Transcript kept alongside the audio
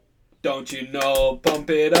Don't you know? Pump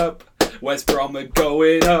it up. West Brom are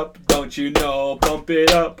going up. Don't you know? Pump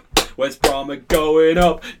it up. West Brom are going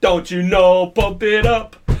up. Don't you know? Pump it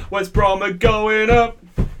up. West Brom are going up.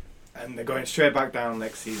 And they're going straight back down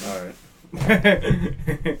next season.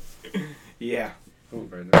 Alright. Yeah. Oh,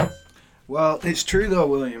 very nice. Well, it's true though,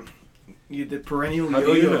 William. You're the perennial How do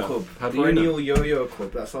you yo-yo know? club. How do you Perennial yo-yo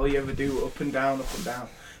club. That's all you ever do, up and down, up and down.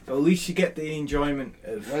 But at least you get the enjoyment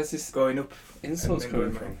of Where's this going up. insults and then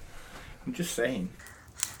coming going from? back. I'm just saying.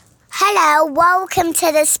 Hello, welcome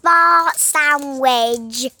to the Sports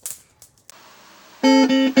Sandwich.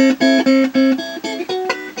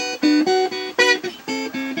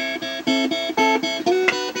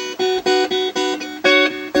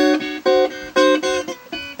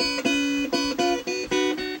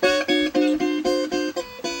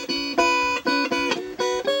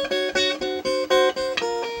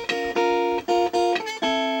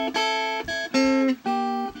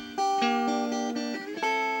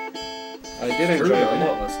 I did It's enjoy true, it a isn't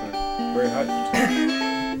lot last night. Very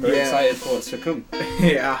hyped. Very Yeah. excited for what's to come.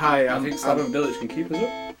 Yeah, hi, I think Slaven Village can keep us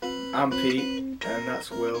up. I'm Pete, and that's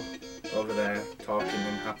Will over there talking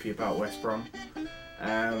and happy about West Brom.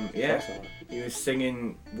 Yeah, he was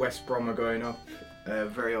singing West Brom are going up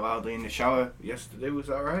very loudly in the shower yesterday, was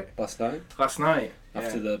that right? Last night. Last night.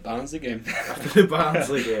 After the Barnsley game. After the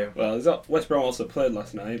Barnsley game. Well, West Brom also played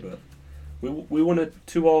last night, but we won a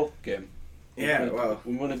 2-2 game. Yeah, well,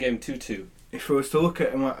 We won a game 2-2. if we was to look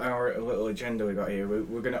at our little agenda we got here,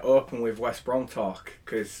 we're going to open with West Brom talk,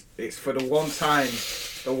 because it's for the one time.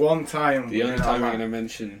 The only time we're going going to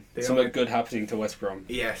mention something good happening to West Brom.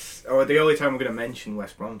 Yes, or the only time we're going to mention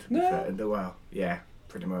West Brom, to be No. fair. Well, yeah,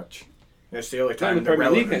 pretty much. That's the only In time the they're Premier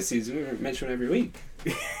League relevant. next season, we mention it every week.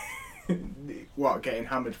 What, getting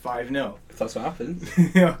hammered 5-0? If that's what happens,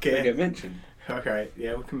 we Okay. get mentioned. Okay,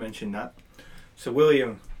 yeah, we can mention that. So,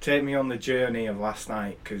 William, take me on the journey of last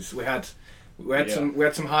night, because we had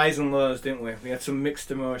some highs and lows, didn't we? We had some mixed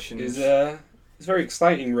emotions. It's a very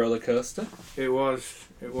exciting roller coaster. It was.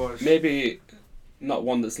 Maybe not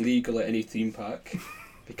one that's legal at any theme park,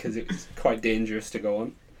 because it's quite dangerous to go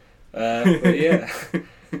on. But yeah.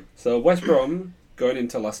 So West Brom, going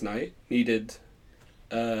into last night, needed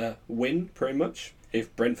a win, pretty much.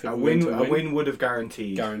 If Brentford A were to win would have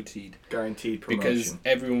guaranteed guaranteed. promotion. Because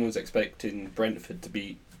everyone was expecting Brentford to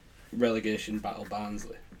beat relegation battle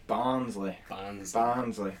Barnsley. Barnsley.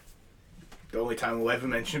 Barnsley. The only time we'll ever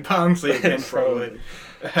mention Barnsley again, probably.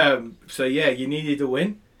 So yeah, you needed a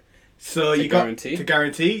win. So To you got guarantee. to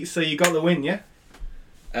guarantee. So you got the win, yeah.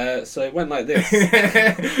 So it went like this.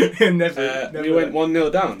 never. We went 1-0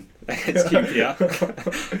 down against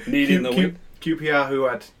QPR, needing the win. QPR, who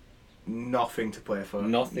had nothing to play for.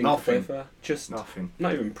 Nothing to play for. Just nothing.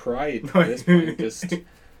 not even pride at this point. Just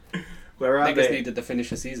Where are niggas they? needed to finish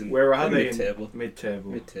the season. Where are they? Mid-table.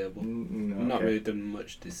 Mid-table. Mid-table. Okay. Not really done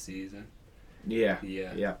much this season. Yeah.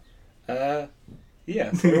 Yeah.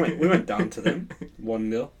 Yeah. So we went down to them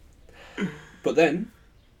 1-0. But then,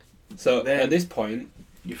 at this point,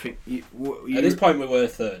 you think at this point we were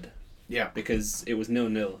third. Yeah. Because it was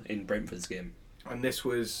 0-0 in Brentford's game. And this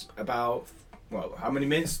was about, well, how many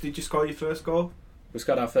minutes did you score your first goal? We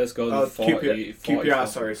scored our first goal in the 40, QPR,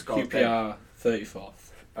 sorry, scored QPR 34th.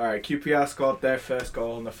 Alright, QPR scored their first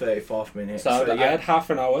goal in the 34th minute. So I had half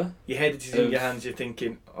an hour. Your head is in your hands, you're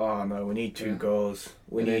thinking, oh no, we need two goals.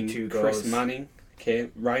 We need two goals.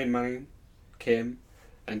 Ryan Manning came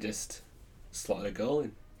and just slotted a goal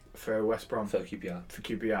in. For West Brom? For QPR. For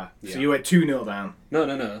QPR. Yeah. So you went 2-0 down? No.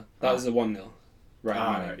 That was a 1-0.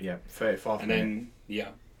 Ryan Manning. Yeah, 34th and minute. then, yeah.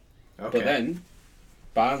 Okay. But then,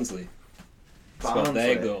 Barnsley scored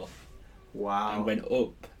their goal. Wow. And went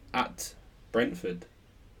up at Brentford.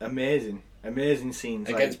 Amazing scenes.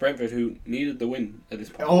 Against Brentford, who needed the win at this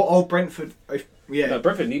point. All Brentford, yeah. No,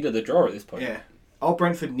 Brentford needed the draw at this point. Yeah. All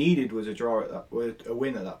Brentford needed was a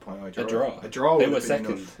win at that point. Or a draw. A draw. They would were have been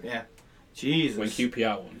second. Enough. Yeah. Jesus. When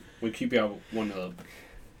QPR won. When QPR 1-0.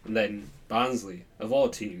 And then Barnsley, of all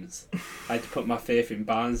teams, I had to put my faith in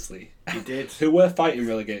Barnsley. You did. Who were fighting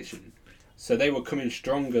relegation. So they were coming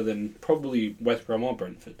stronger than probably West Brom or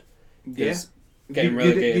Brentford. Yeah. Getting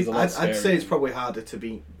relegated is a lot I'd say it's scarier. probably harder to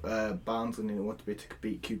beat Barnsley than it would be to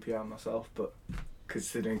beat QPR myself, but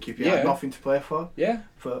considering QPR had nothing to play for. Yeah.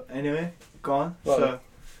 But anyway, go on. Well,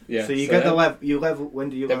 yeah. So you get the level. You level. When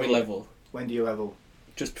do you level? Then we level. When do you level?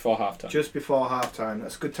 Just before half time. Just before half time.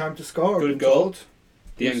 That's a good time to score. Good goal.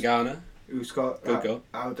 Diangana. Who scored? Good goal.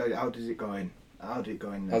 How does it go in? How did it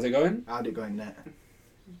go in there? How's it going? How did it go in there?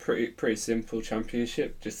 Pretty simple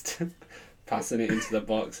championship. Just passing it into the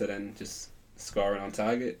box and then just scoring on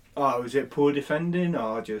target. Oh, was it poor defending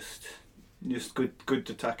or just Just good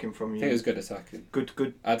attacking from I you. think it was good attacking.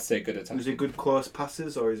 Good. I'd say good attacking. Was it good close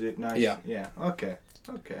passes or is it nice? Yeah. Yeah. Okay.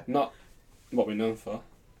 Not what we're known for.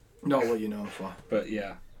 Not what you're known for. But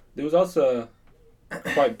yeah. There was also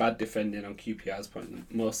quite bad defending on QPR's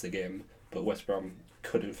point most of the game, but West Brom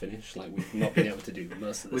couldn't finish. Like, we've not been able to do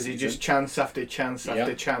most of the Was season. it just chance after chance after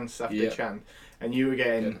Yeah. chance after Yeah. chance? And you were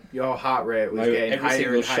getting, your heart rate was getting every higher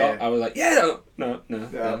single and higher. shot, I was like, yeah, no.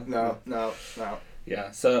 No.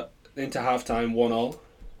 Yeah, so into half-time, 1-1,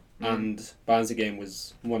 Mm. and Barnsley game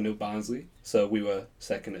was 1-0 Barnsley, so we were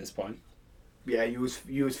second at this point. Yeah, you was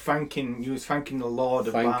thanking the Lord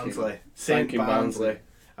of Thanking- Barnsley. Saint thanking Barnsley. Barnsley.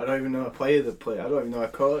 I don't even know a player that play. I don't even know a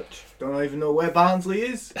coach. Don't even know where Barnsley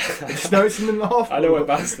is. I just know it's in the north. I know where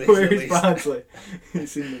Barnsley is, Where at is least. Barnsley?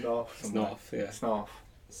 It's in the north. It's somewhere. north, yeah. It's north.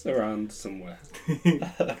 It's around somewhere.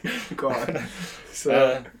 Go on.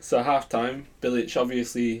 So, So half-time, Bilic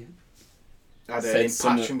obviously, had said an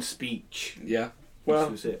some- impassioned speech. yeah, This well,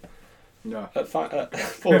 was it. No. at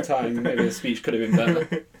full-time, maybe the speech could have been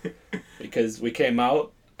better, because we came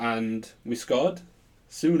out and we scored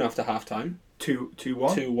soon after half-time, 2-1.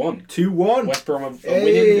 2-1. 2-1. West Brom are winning.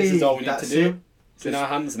 Hey, This is all we need to that's do. it. It's in our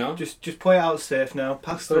hands now. Just play it out safe now.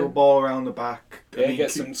 Pass the Play- ball around the back. I Yeah, mean,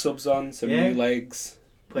 get some subs on, some Yeah. new legs,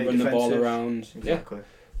 play run the ball defensive. around. Yeah, Exactly.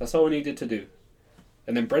 that's all we needed to do.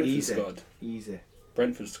 And then Brentford Easy. scored. Easy.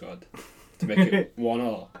 Brentford scored to make it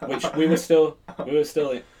 1-1, which we were still.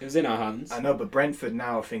 It was in our hands. I know, but Brentford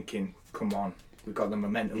now are thinking, come on, we've got the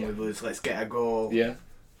momentum Yeah. with us. Let's get a goal. Yeah,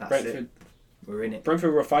 That's Brentford. it. We're in it.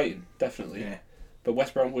 Brentford were fighting definitely, Yeah. but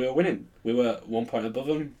West Brom we were winning. We were 1 point above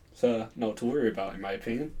them, so not to worry about in my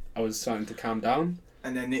opinion. I was starting to calm down.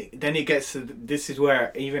 And then it gets to this is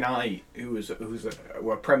where even I, who's a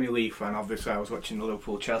Premier League fan, obviously I was watching the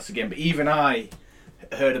Liverpool Chelsea game, but even I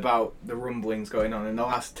heard about the rumblings going on in the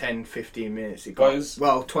last 10-15 minutes. It got,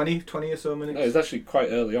 Well, 20 or so minutes. No, it was actually quite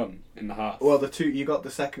early on in the half. Well, you got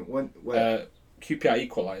the second one. QPR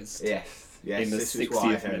equalised Yes, in the this is what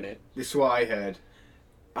I 60th heard. minute. This is what I heard. So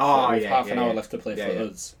Oh, with yeah, half yeah, an hour yeah. left to play Yeah, for yeah.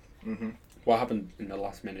 us. Mm-hmm. What happened in the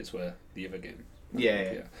last minutes were the other game.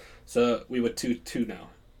 Yeah. So we were 2-2 now.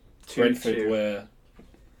 2-2. Brentford were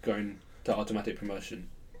going to automatic promotion.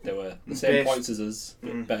 They were the same Based- points as us,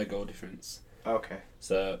 but better goal difference. Okay.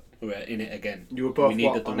 So we were in it again. You were both We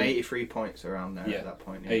needed the on win. 83 points around there Yeah. at that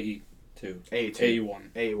point. Yeah. 82. 82.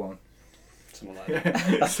 81. 81. Something like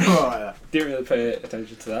that. Something like that. Didn't really pay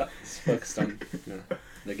attention to that. Just focused on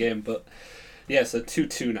the game. But yeah, so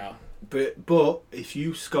 2-2 now. But if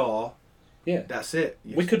you score, Yeah. that's it.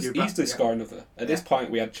 We could You're back- easily yeah. score another. At this Yeah.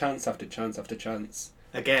 point, we had chance after chance after chance.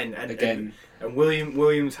 Again. And Again.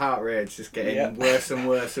 William's heart rate's just getting Yeah. worse and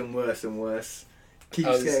worse and worse and worse.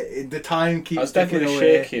 The time I was keeps ticking definitely away.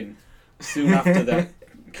 shaking soon after that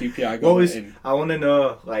QPR What goal was in. I want to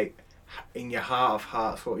know, like, in your heart of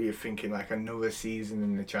hearts, what were you thinking? Like another season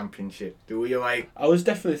in the Championship? Were you like, I was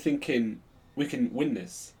definitely thinking we can win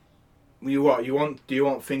this. do you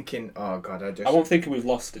want thinking? Oh God, I wasn't thinking we've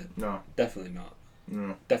lost it. No, Definitely not.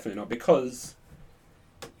 no. Definitely not, because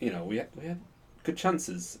we had good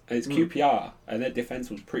chances, and it's QPR, and their defence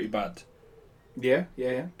was pretty bad. Yeah.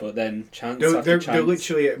 But then chance They're after chance,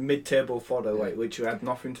 literally at mid-table fodder. Like literally had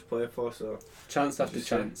nothing to play for. So chance after Just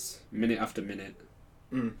chance, minute after minute.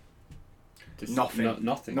 Mm. Just Nothing.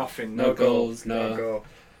 nothing. No goals. No goal.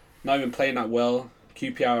 Not even playing that well.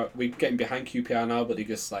 QPR, we're getting behind QPR now, but they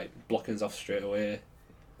just like blocking us off straight away.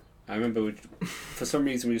 I remember for some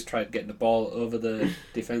reason we just tried getting the ball over the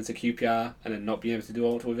defence of QPR and then not being able to do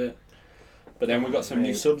aught with it. But then we got some new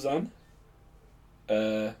mate. subs on.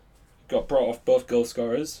 Got brought off both goal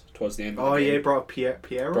scorers towards the end of Oh the game. yeah, brought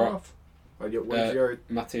Pierre off. What was your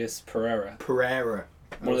Matthias Pereira. Pereira?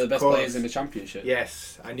 One of the best players in the Championship.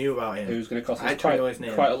 Yes, I knew about him. Who's going to cost I us actually know his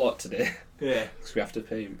name. quite a lot today. Yeah, Because we have to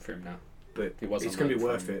pay him for him now. but He was it's on going to be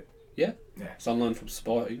loan worth from- it. Yeah. Yeah. It's on loan from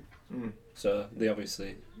Sporting. Mm. So they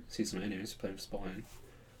obviously see some anyways playing for Sporting.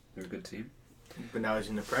 They're a good team. But now he's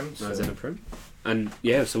in the Prem. Now So, he's in a Prem. And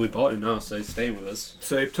yeah, so we bought him now, so he's staying with us.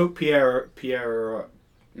 so he took Pierre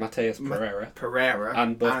Matthias Pereira. Pereira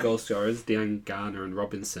And both goal scorers, Diane Garner and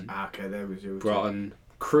Robinson. Okay, there was you. Brought on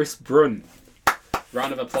Chris Brunt.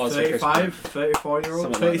 Round of applause for Chris 35, Brunt. 34-year-old,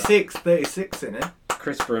 Something like 36 in it.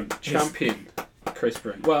 Chris Brunt, champion. Chris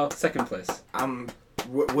Brunt. Well, second place.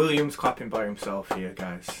 Williams clapping by himself here,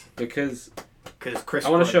 guys. Because Because Chris. I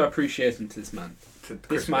want to Brunt- show appreciation to this man. to This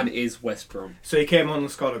Chris man Brunt. is West Brom. So he came on and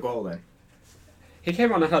scored a goal then. He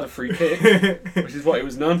came on and had a free kick, which is what he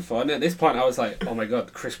was known for. And at this point, I was like, "Oh my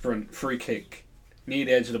god, Chris Brunt, free kick, near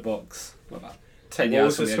the edge of the box, what about 10 What yards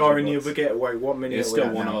was from the the score edge in of the the other box." game? Wait, what minute? It's are we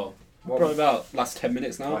still at now? 1-0. What Probably about last 10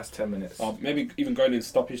 minutes now, last 10 minutes. or maybe even going in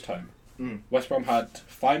stoppage time. West Brom had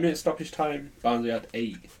 5 minutes stoppage time. Barnsley had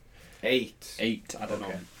 8. 8. I don't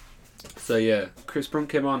know. So yeah, Chris Brunt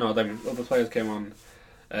came on, or then other players came on,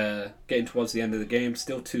 getting towards the end of the game.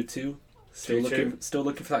 Still 2-2. Still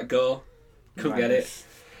looking for that goal. Couldn't get it.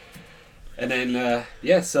 And then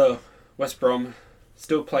so West Brom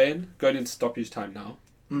still playing, going into stoppage time now.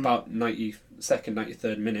 About 92nd,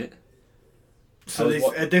 93rd minute. So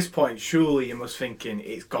at this point, surely you must thinking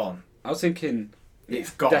it's gone. I was thinking it's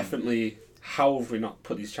gone. Definitely. How have we not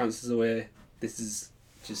put these chances away? This is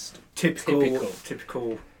just typical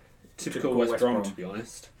West Brom, to be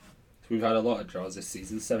honest. We've had a lot of draws this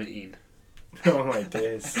season, 17. Oh my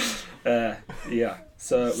days.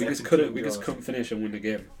 So we just couldn't finish and win the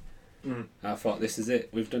game. I thought, this is it.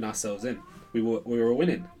 We've done ourselves in. We were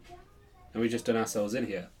winning, and we just done ourselves in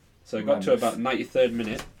here. So it got to about 93rd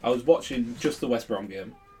minute. I was watching just the West Brom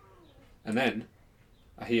game, and then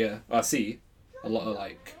I see a lot of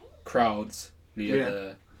like crowds near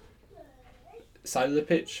the side of the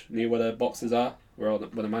pitch, near where the boxes are, where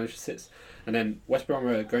the manager sits. And then West Brom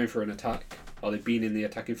are going for an attack, or they've been in the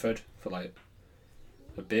attacking third for like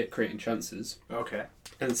a bit, creating chances. Okay.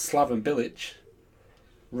 And Slaven Bilic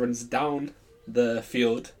runs down the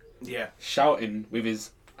field, shouting with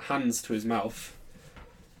his hands to his mouth,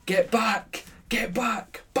 "Get back! Get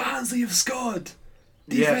back! Barnsley have scored!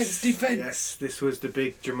 Defence! Yes, this was the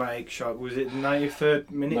big dramatic shot. Was it 93rd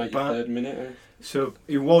minute? 93rd minute. So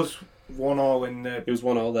it was 1-1 in the... It was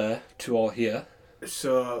 1-1 there, 2-2 here.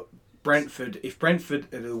 So if Brentford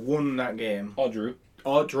had won that game... Or drew.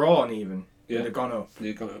 Or drawn even, they'd have gone up. They'd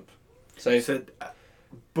have gone up. So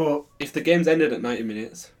but if the game's ended at 90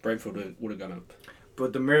 minutes, Brentford would have gone up.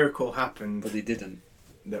 But the miracle happened. But they didn't.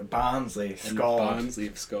 That Barnsley scored. Barnsley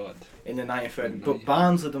have scored. In the 93rd. But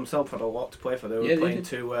Barnsley themselves had a lot to play for. They were playing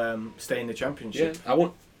to stay in the Championship. Yeah,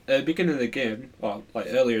 at the beginning of the game, or like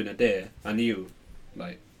earlier in the day, I knew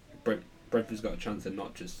like Brentford's got a chance of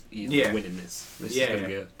not just winning this. This is going to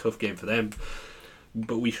be a tough game for them.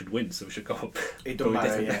 But we should win, so we should go up. It don't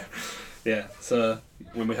matter, Yeah, so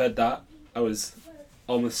when we heard that, I was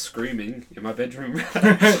almost screaming in my bedroom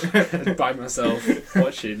by myself,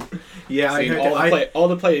 watching. Yeah, I heard all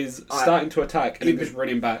the players starting to attack and he was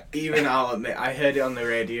running back. Even I'll admit, I heard it on the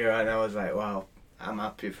radio and I was like, wow, I'm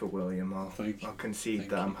happy for William. I'll concede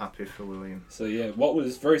that I'm happy for William. So yeah, what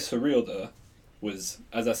was very surreal though was,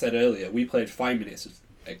 as I said earlier, we played 5 minutes of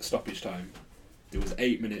stoppage time. There was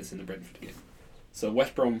 8 minutes in the Brentford game. So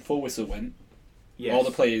West Brom full whistle went. Yes. All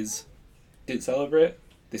the players didn't celebrate.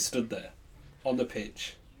 They stood there on the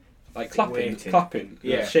pitch, like clapping,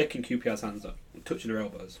 shaking QPR's hands up, touching their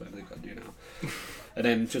elbows, whatever they've got to do now. And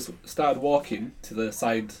then just started walking to the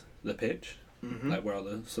side of the pitch, like where all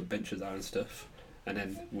the sub benches are and stuff. And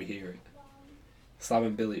then we hear it.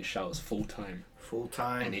 Slaven Bilic shouts full time,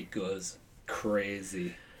 and it goes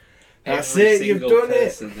crazy. That's Every it. You've done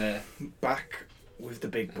it. There. Back with the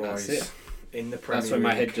big boys in the Premier League. That's when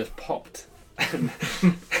my head just popped.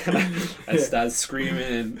 I started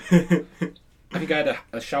screaming. I think I had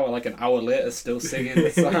a shower like an hour later, still singing the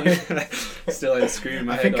song. Still had screaming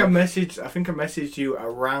my head off. I think I messaged you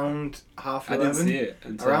around 11:30. I didn't see it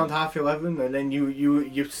around 11:30, and then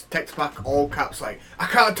you text back all caps like, "I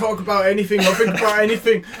can't talk about anything. I think about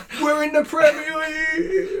anything. We're in the Premier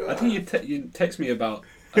League." I think you text me about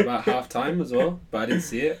half time as well, but I didn't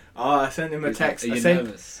see it. Oh, I sent him a text. Like,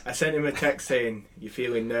 nervous? I sent him a text saying, "You're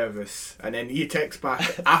feeling nervous," and then he text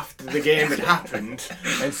back after the game had happened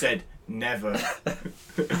and said, "Never."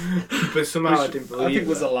 But somehow I didn't believe. I think it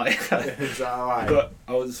was a lie. Is that a lie? But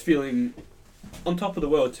I was feeling on top of the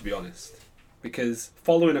world, to be honest, because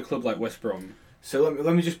following a club like West Brom. So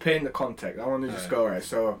let me just paint the context. I want to just go right.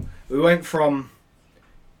 So we went from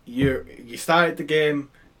you started the game.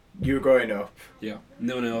 You were going up. Yeah.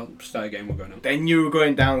 No. Start again. We're going up. Then you were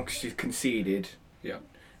going down because you conceded. Yeah.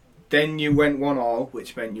 Then you went 1-1,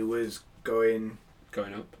 which meant you was going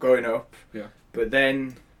up. Yeah. But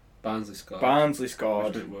then Barnsley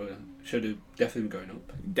scored. Should have definitely been going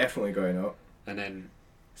up. Definitely going up. And then.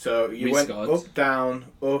 So you went scored. Up, down,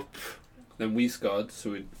 up. Then we scored,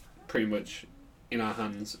 so we're pretty much in our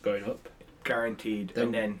hands going up. Guaranteed.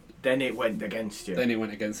 And then it went against you. Then it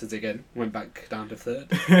went against us again. Went back down to third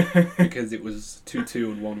because it was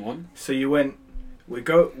 2-2 and 1-1. So you went.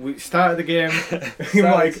 We started the game.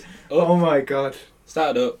 You're like, up, oh my god.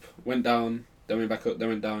 Started up, went down, then went back up, then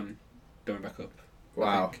went down, then went back up.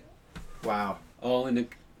 Wow. All in the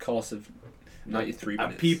course of 93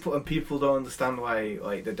 minutes. And people don't understand why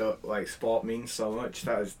sport means so much.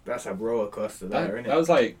 That's a roller coaster isn't it? That was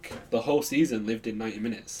like the whole season lived in 90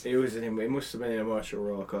 minutes. It must have been an emotional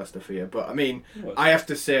roller coaster for you. But I mean, I have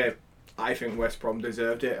to say, I think West Brom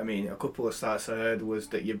deserved it. I mean, a couple of stats I heard was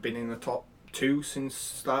that you've been in the top 2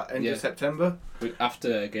 since that end of September.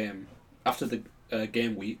 After the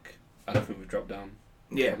game week, I don't think we've dropped down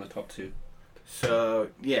from the top 2. So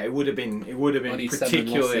yeah, it would have been only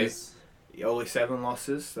particularly only 7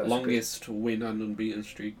 losses. That's longest win and unbeaten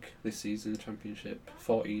streak this season, Championship.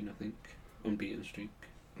 14, I think, unbeaten streak.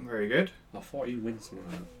 Very good. Or 14 wins, something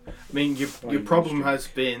like that. I mean, your problem has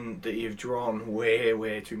been that you've drawn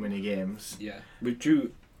way too many games. Yeah, we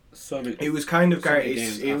drew so many. It was kind of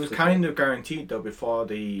guaranteed though before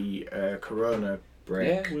the Corona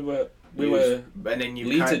break. Yeah, we were. And then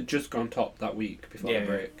Leeds had just gone top that week before the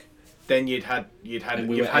break. Then you've had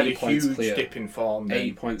a huge dip in form. Then.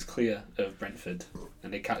 8 points clear of Brentford,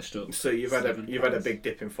 and they catched up. So you've had a big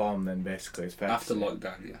dip in form then, basically. It's after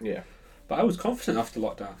lockdown, yeah. But I was confident after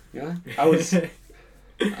lockdown. Yeah, I was.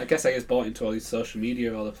 I guess I was bought into all these social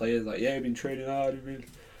media, all the players like, we've been training hard,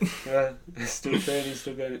 still training,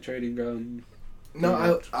 still going at training ground.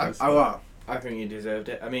 No, I think you deserved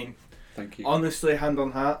it. I mean, thank you. Honestly, hand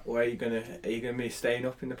on heart, are you gonna be staying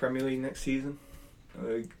up in the Premier League next season?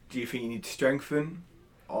 Do you think you need to strengthen,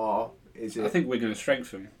 or is it? I think we're going to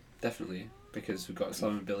strengthen definitely because we've got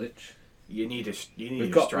Slaven Bilic.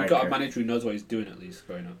 We've got a manager who knows what he's doing at least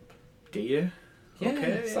growing up. Do you? Yeah,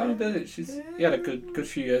 okay. Slaven Bilic. He had a good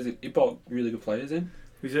few years. He brought really good players in.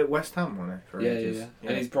 He was at West Ham, wasn't he? Yeah.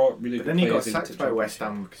 And he's brought really good players in. But then he got sacked by West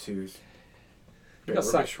Ham because he was. He got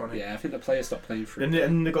sacked. Yeah, I think the players stopped playing for him.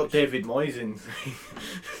 And they got David Moyes in.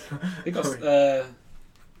 They got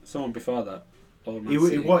someone before that. He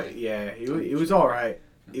was alright.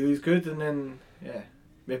 He was good, and then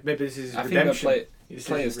maybe this is I redemption. think the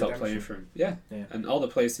players stopped playing for him. Yeah, and all the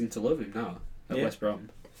players seem to love him now at West Brom.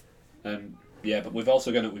 But we've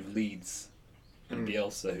also gone up with Leeds and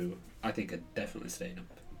Bielsa, who I think are definitely staying up.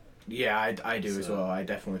 Yeah, I do as well. I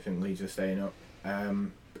definitely think Leeds are staying up.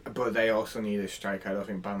 But they also need a striker. I don't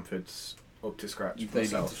think Bamford's up to scratch. They need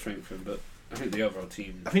to strengthen, but I think the overall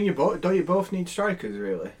team. I think don't you both need strikers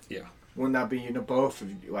really? Yeah. Wouldn't that be both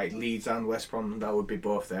like Leeds and West Brom? That would be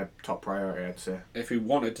both their top priority, I'd say. If we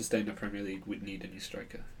wanted to stay in the Premier League, we'd need a new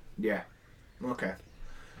striker. Yeah. Okay.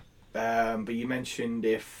 But you mentioned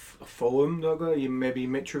if Fulham don't go, maybe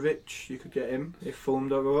Mitrovic, you could get him if Fulham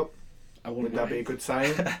don't go up. Would that be a good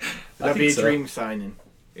signing? Would that be a dream signing?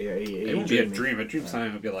 It wouldn't be a dream. A dream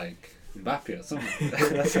signing would be like Mbappe or something.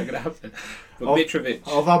 That's not going to happen. But Mitrovic.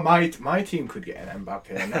 Although my team could get an Mbappe,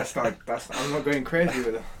 and I'm not going crazy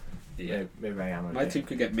with it. Yeah, maybe I am. My team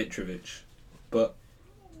could get Mitrovic, but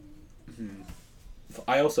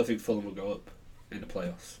I also think Fulham will go up in the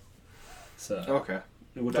playoffs. So okay,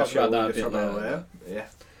 we'll talk about that a bit later. Yeah,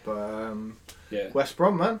 but West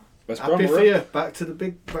Brom, man. West Brom, happy for you. Back to the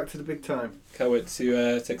big time. Can't wait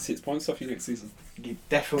to take 6 points off you next season. You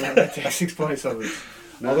definitely have to take 6 points off it.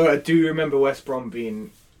 No. Although I do remember West Brom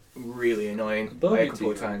being really annoying a couple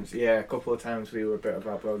of times. Yeah, a couple of times we were a bit of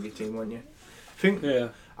a bogey team, weren't you? I think. Yeah.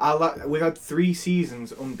 We had 3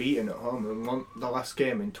 seasons unbeaten at home, and the last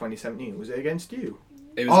game in 2017 was it against you?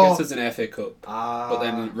 It was against us in the FA Cup. But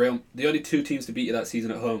then the only 2 teams to beat you that season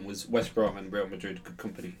at home was West Brom and Real Madrid. Good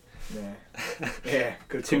company. Yeah,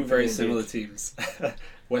 good. 2 very similar teams.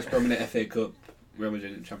 West Brom in the FA Cup, Real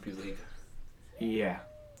Madrid in the Champions League. Yeah,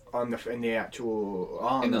 in the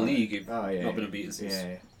actual in the league, you've not been unbeaten since.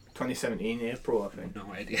 Yeah. 2017 April, I think.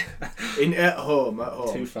 No idea. At home.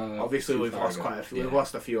 Too far. Obviously, we've lost quite a few. Yeah. We've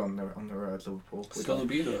lost a few on the road, Liverpool. Still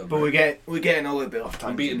unbeaten at home. But we're getting a little bit off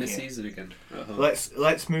time. Unbeaten this season again. At home.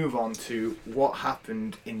 Let's move on to what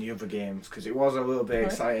happened in the other games because it was a little bit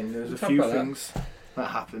exciting. There was a few things that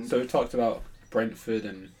happened. So we talked about Brentford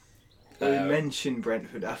and. We mentioned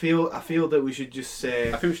Brentford. I feel that we should just say.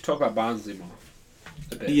 I think we should talk about Barnsley more.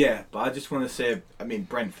 Yeah, but I just want to say, I mean,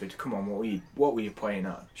 Brentford, come on, what were you playing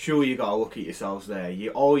at? Sure, you got to look at yourselves there.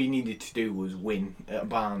 All you needed to do was win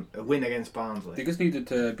against Barnsley. They just needed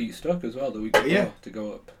to beat Stoke as well the week before to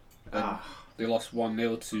go up. They lost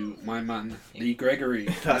 1-0 to my man Lee Gregory.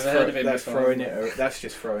 That's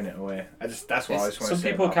just throwing it away. That's what I just want to say. Some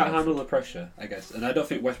people can't handle the pressure, I guess, and I don't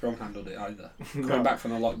think West Brom handled it either. Coming back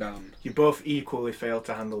from the lockdown, you both equally failed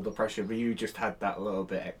to handle the pressure, but you just had that little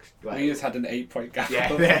bit extra. We just had an 8-point gap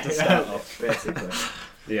to start off, basically.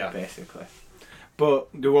 Basically. But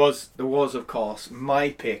there was of course my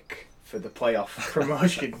pick for the playoff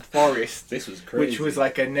promotion, Forest. This was crazy. Which was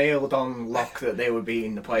like a nailed-on lock that they would be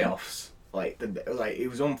in the playoffs. Like it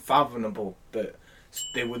was unfathomable that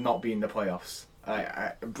they would not be in the playoffs.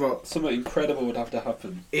 But something incredible would have to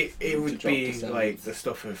happen. It would be like the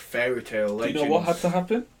stuff of fairy tale legends. Do you know what had to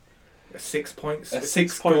happen? A 6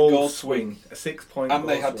 goal swing. A 6 point and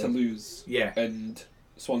they had to lose. Yeah. And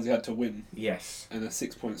Swansea had to win, Yes. and a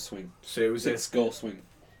 6-point swing. So it was 6-goal swing.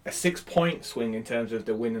 a 6-point swing in terms of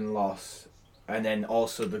the win and loss, and then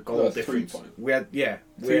also the goal difference. 3 point. We had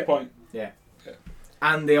 3 point. Yeah. Yeah.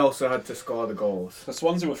 And they also had to score the goals. So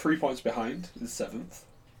Swansea were 3 points behind in 7th.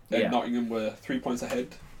 Then Yeah. Nottingham were 3 points ahead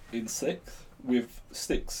in 6th with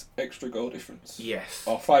 6 extra goal difference. Yes.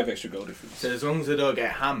 Or 5 extra goal difference. So as long as they don't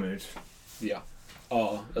get hammered. Yeah.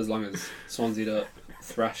 Or as long as Swansea don't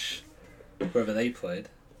thrash whoever they played.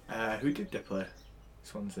 Who did they play?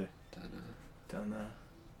 Swansea. Don't know.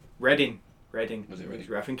 Reading. Was it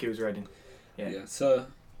Reading? I think it was Reading. Yeah. So,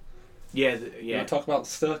 Yeah. you want to talk about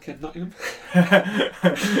Stoke and Nottingham?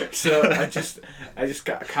 So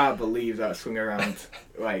I can't believe that swung around.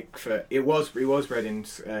 Like it was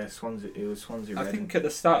Reading's Swansea. It was Swansea I Reading. think at the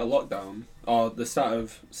start of lockdown, or the start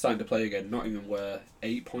of starting to play again, Nottingham were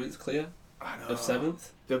 8 points clear I know. of 7th.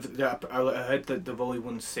 I heard that they've only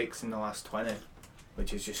won 6 in the last 20,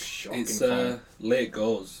 which is just shocking. It's form. late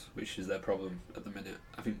goals, which is their problem at the minute.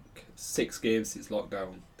 I think 6 games since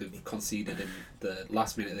lockdown, they've conceded in the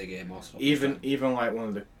last minute of the game also. Even like one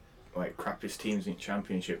of the crappiest teams in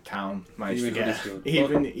Championship, Town managed Even to get Huddersfield.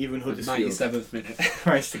 even Huddersfield 97th minute.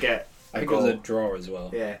 managed to get I a think goal. it was a draw as well.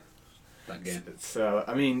 Yeah. That game. So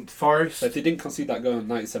I mean, Forest. So if they didn't concede that goal in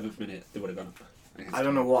 97th minute, they would have gone up. I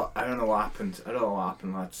don't know what happened. I don't know what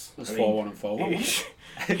happened, lads. It was 4-1 and 4-1.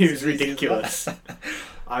 It was ridiculous.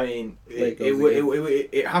 I mean,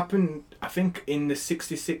 it happened. I think in the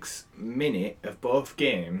 66th minute of both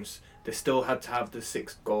games, they still had to have the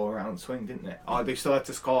 6th goal around swing, didn't they? Or they still had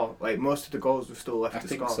to score. Like most of the goals were still left to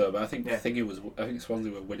score. I think so, but I think Yeah. the thing I think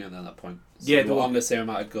Swansea were winning at that point. So Yeah, they were on the same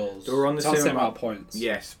amount of goals. They were on the same amount of points.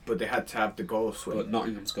 Yes, but they had to have the goal swing. But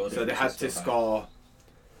Nottingham scored. So they had to score.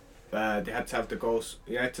 They had to have the goals.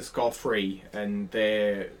 They had to score 3, and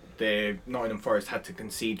the Nottingham Forest had to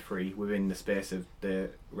concede 3 within the space of the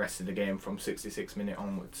rest of the game from 66 minute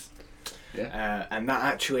onwards. Yeah. And that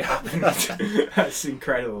actually happened. That's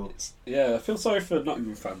incredible. Yeah, I feel sorry for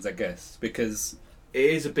Nottingham fans, I guess, because It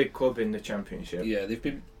is a big club in the Championship. yeah, they've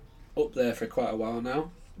been up there for quite a while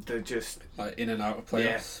now, They're just like in and out of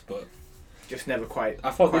playoffs. But never quite.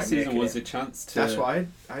 I thought quite this season making was it. a chance to. That's what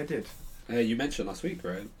I did. You mentioned last week,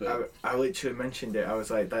 right? I literally mentioned it. I was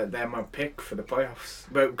like, they're my pick for the playoffs.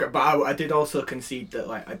 But I did also concede that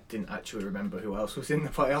I didn't actually remember who else was in the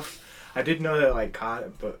playoffs. I did know that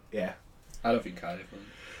Cardiff, but yeah. I don't think Cardiff won.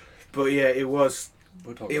 But yeah, it was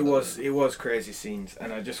We'll talk it about was that it was crazy scenes,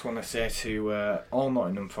 and I just want to say to all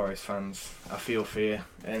Nottingham Forest fans, I feel for you,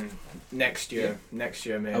 and next year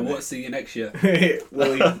maybe. I won't see you next year.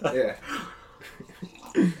 Will you? Yeah.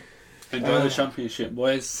 Enjoy the Championship,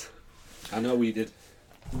 boys. I know we did.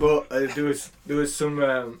 But there was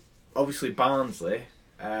some obviously Barnsley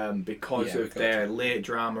because of their late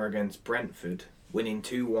drama against Brentford, winning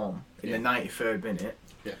 2-1 in the 93rd minute.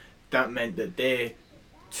 Yeah. That meant that they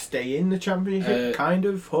stay in the Championship, kind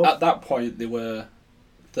of. Hope. At that point, they were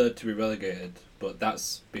third to be relegated, but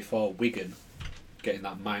that's before Wigan getting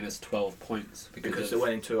that minus 12 points because they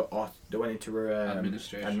went into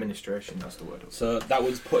administration. That's the word. So that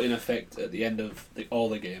was put in effect at the end of all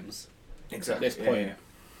the games. Exactly. At this point,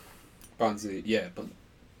 Barnsley, but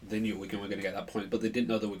they knew Wigan were going to get that point, but they didn't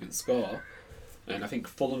know that Wigan would score. And I think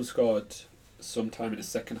Fulham scored sometime in the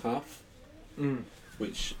second half,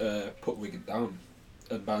 which put Wigan down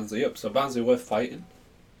and Barnsley up. So Barnsley were fighting,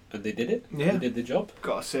 and they did it. Yeah. They did the job.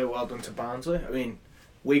 Got to say well done to Barnsley. I mean,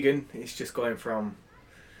 Wigan, it's just going from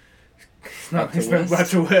Bad to not bad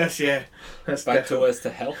to worse, yeah. That's Back to worse to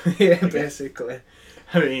hell. Yeah, basically.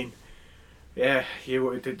 I mean, yeah,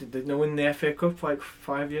 did they win the FA Cup like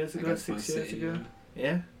 5 years ago, Against 6 Man years City, ago?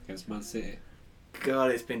 Yeah. Against Man City.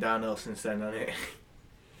 God, it's been downhill since then, hasn't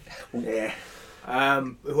it? Yeah.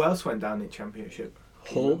 Who else went down in Championship?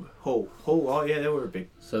 Hull. Oh yeah, they were a big.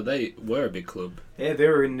 So they were a big club. Yeah, they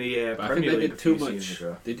were in the But I Premier think they League did a few too seasons much.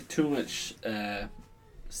 ago. They did too much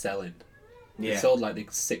selling. Yeah. They sold like the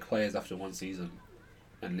 6 players after one season,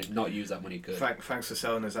 and they've not used that money good. Thanks for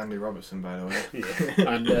selling us Andy Robertson, by the way.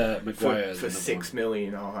 Yeah. And Maguire for 6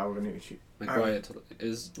 million or however much. Maguire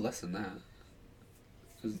is less than that.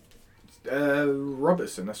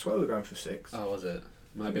 Robertson, I swear we're going for 6. Oh, was it?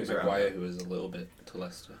 Might be Is Maguire it? who was a little bit to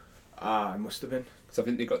Leicester. It must have been. Because I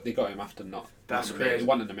think they got him after not. That's It crazy.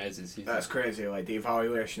 wasn't an amazing season. That's crazy. Like the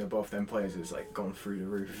evaluation of both them players is like gone through the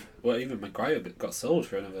roof. Well, even Maguire got sold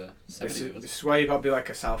for another 70. This is why you got to be like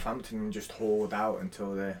a Southampton and just hold out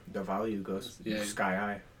until the value goes sky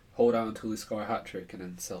high. Hold out until they score a hat trick and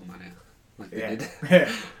then sell Mane, like they did.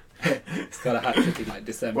 Yeah. He's got a hat trick in like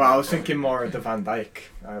December. Well, I was thinking more of the Van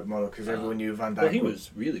Dijk model because everyone knew Van Dijk. Well, he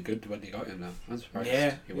was really good when he got him. Now I'm surprised.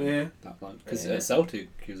 He went that long because at Celtic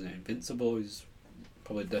he was invincible. He's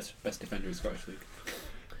probably the best defender in Scottish League.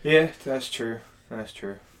 Yeah, that's true.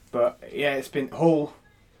 But yeah, it's been Hull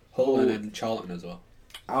and then Charlton as well.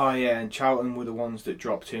 Oh yeah, and Charlton were the ones that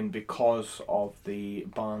dropped in because of the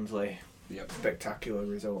Barnsley spectacular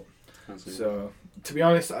result. So, to be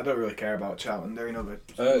honest, I don't really care about Charlton. They're another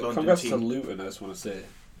London congrats team. to Luton, I just want to say,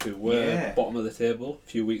 who were bottom of the table a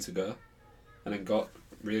few weeks ago, and then got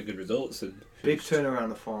really good results and big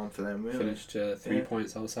turnaround of form for them. Really finished 3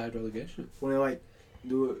 points outside relegation. Well, I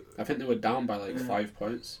think they were down by 5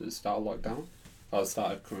 points at the start of lockdown. Or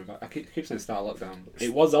started coming back. I keep saying start of lockdown.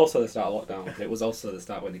 It was also the start of lockdown. It was also the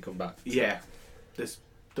start when they come back. Yeah,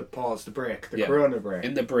 the pause, the break, the Corona break.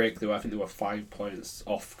 In the break, I think they were 5 points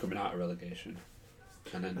off coming out of relegation.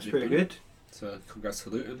 And then that's pretty good. So congrats to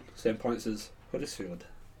Luton. Same points as Huddersfield.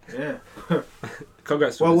 Yeah.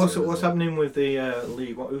 Congrats. To Well, Huddersfield what's happening with the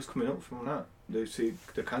league? Who's coming up from that?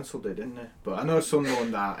 They cancelled it, didn't they? But I know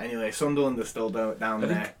Sunderland are. Anyway, Sunderland are still down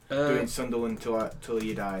there doing Sunderland till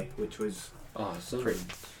you die, which was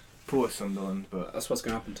Sunderland. Poor Sunderland. But that's what's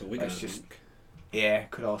going to happen to Wigan. I think. Yeah,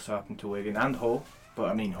 could also happen to Wigan and Hull. But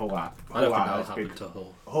I mean, Hull I don't think that'll happen to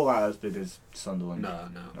Hull. Hull are as big as Sunderland. No.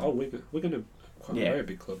 Oh, Wigan are quite a very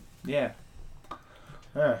big club. Yeah.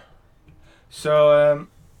 So,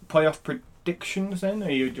 playoff predictions then?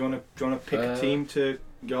 Do you want to pick your team to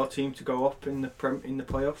go up in the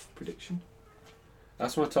playoff prediction? I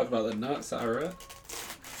just want to talk about the notes that I wrote.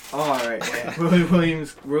 Oh, alright, yeah.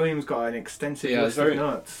 William's got an extensive list of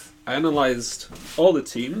notes. I analysed all the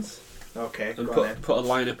teams. Okay, and put a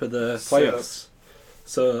lineup of the playoffs.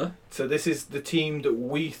 So this is the team that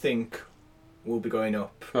we think will be going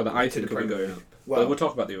up. Oh, that I think will be going up. Well, we'll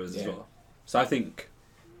talk about the others as well. So I think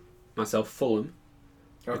myself, Fulham,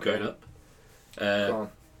 are going up. Go on.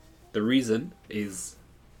 The reason is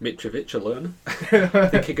Mitrovic alone. I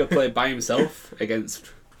think he could play by himself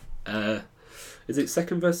against. Is it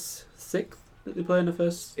second versus sixth that they play in the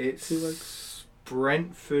first? It's 2 legs?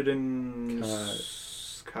 Brentford and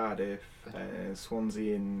Cardiff,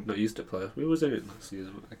 Swansea and. Not used to play. We was in it last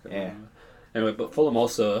season. I can't remember. Anyway, but Fulham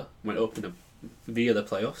also went up via the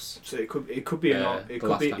playoffs. So it could be an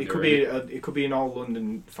an all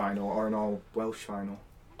London final or an all Welsh final.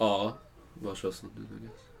 Or Welsh London, I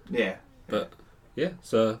guess. Yeah. But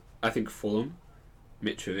so I think Fulham,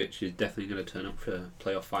 Mitrovic is definitely going to turn up for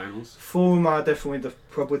playoff finals. Fulham are definitely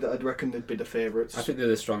I'd reckon they'd be the favourites. I think they're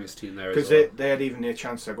the strongest team there because they had even a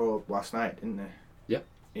chance to go up last night, didn't they? Yeah.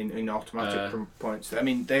 In automatic points. I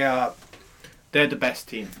mean, they're the best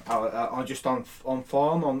team. Are just on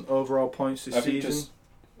form, on overall points this season,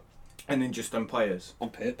 and then just on players. On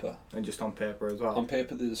paper. And just on paper as well. On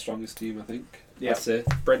paper, they're the strongest team, I think. Yeah. I'd say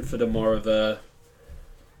Brentford are more of a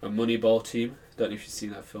Moneyball team. Don't know if you've seen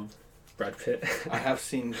that film. Brad Pitt. I have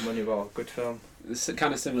seen Moneyball. Good film. It's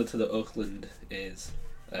kind of similar to the Oakland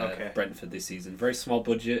Brentford this season. Very small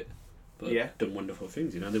budget, but done wonderful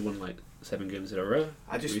things. They won 7 games in a row.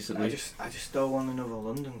 Recently. I just don't want another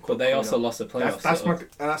London club. But they also lost the playoffs.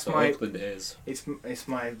 That's my Oakland is. It's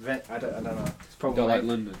my I don't know. It's probably don't like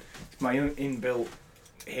London. It's my inbuilt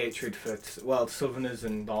hatred for Southerners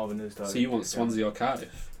and Northerners. So you want Swansea or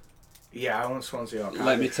Cardiff? Yeah, I want Swansea or Cardiff.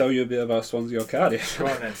 Let me tell you a bit about Swansea or Cardiff. Go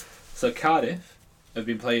on then. So Cardiff have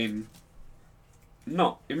been playing,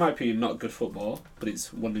 in my opinion, not good football, but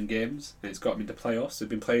it's won them games and it's got them into playoffs. They've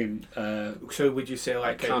been playing. So would you say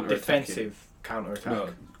a defensive counter-attack? No,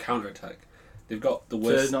 counter-attack. They've got the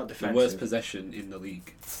worst possession in the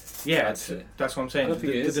league. Yeah, that's what I'm saying.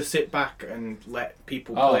 Do they sit back and let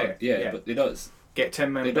people play? Yeah, but they don't. Get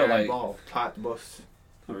 10 men behind the ball, park the bus.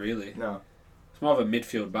 Not really. No. It's more of a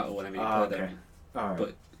midfield battle whenever you play them. Right.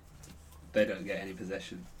 But they don't get any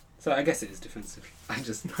possession. So I guess it is defensive. I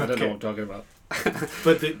don't know what I'm talking about.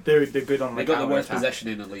 But they're good on the counter-attack. They've got the worst possession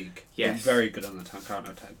in the league. Yes. They're very good on the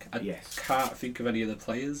counter-attack. I yes. can't think of any other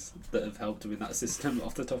players that have helped them in that system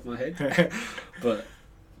off the top of my head. But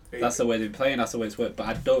that's the way they've been playing, that's the way it's worked. But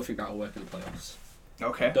I don't think that'll work in the playoffs.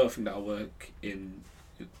 Okay. I don't think that'll work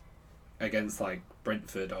against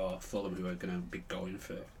Brentford or Fulham, who are going to be going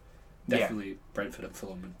for definitely Brentford and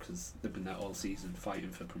Fulham because they've been there all season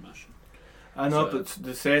fighting for promotion. I know, but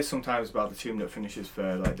they say sometimes about the team that finishes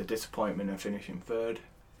third, the disappointment of finishing third,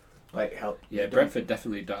 help. Yeah, Brentford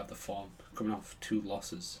definitely don't have the form coming off 2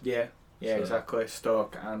 losses. Yeah, exactly.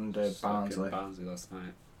 Stoke and Barnsley. And Barnsley last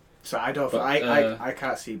night. So I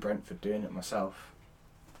can't see Brentford doing it myself.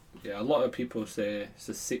 Yeah, a lot of people say it's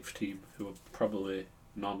the 6th team who will probably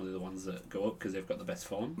normally the ones that go up because they've got the best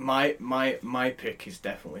form. My pick is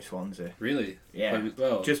definitely Swansea. Really? Yeah.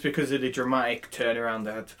 Well, Just because of the dramatic turnaround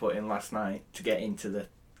they had to put in last night to get into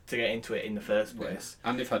it in the first place.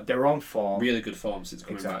 and They're on form. really good form since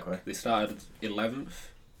coming Exactly. back. They started 11th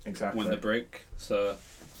Exactly. when the break, so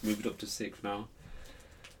moved up to 6th now.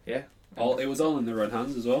 Yeah. It was all in their own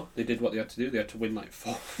hands as well. They did what they had to do. They had to win like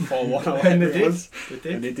 4-1 or And whatever they it was. They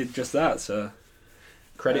did. And they did just that, so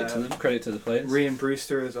credit to them, credit to the players. Ryan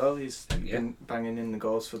Brewster as well. He's Yeah. been banging in the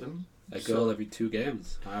goals for them. A goal every 2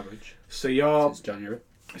 games, on average, So since January.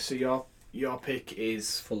 your pick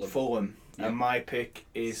is Fulham. Yeah. and my pick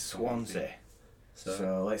is Swansea.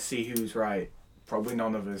 So let's see who's right. Probably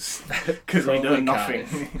none of us, because we know Probably nothing.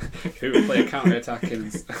 Who would play a counter-attack and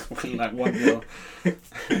win like 1-0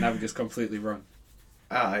 and have just completely run.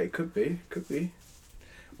 It could be.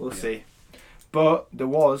 We'll Yeah. see. But there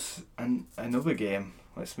was another game.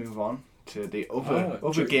 Let's move on to the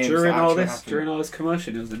other games. During that all actually this happened.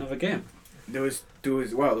 commotion, it was another game. There was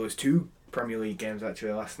 2 Premier League games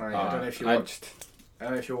actually last night. I don't know if you watched. I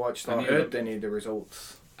don't know if you watched or heard any of the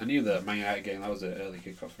results. I knew the Man United game. That was an early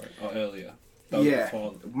kickoff, right? Or earlier. That was Yeah,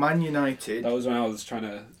 before. Man United That was when I was trying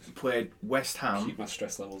to played West Ham. keep my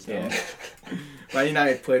stress levels down. Yeah. Man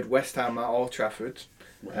United played West Ham at Old Trafford.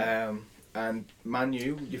 Right. And Man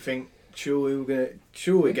U, you think surely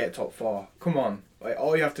get top 4? Come on, like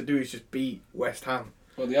all you have to do is just beat West Ham.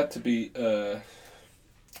 Well, they had to beat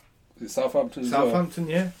Southampton. as well. Southampton,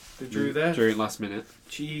 yeah, they drew there. During last minute.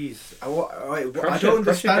 Jeez, I Pressure don't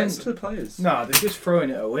gets understand. to the players. No, they're just throwing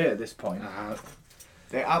it away at this point. Ah,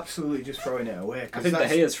 They're absolutely just throwing it away. I think De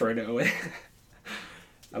Gea's throwing it away.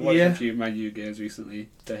 I've watched Yeah. a few Man U games recently.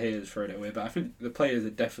 De Gea's throwing it away, but I think the players are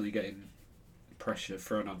definitely getting pressure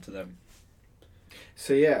thrown onto them.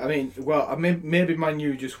 So yeah, I mean, well, maybe Man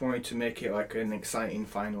U just wanted to make it like an exciting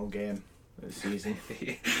final game of the season.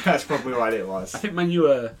 That's probably what it was. I think Man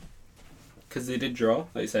U because they did draw,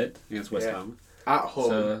 like you said, against West Yeah. Ham. At home.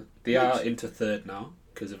 So they are into 3rd now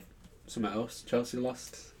because of something else. Chelsea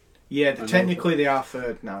lost. Yeah, know. technically they are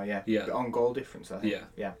 3rd now, yeah. Yeah. But on goal difference, I think. Yeah.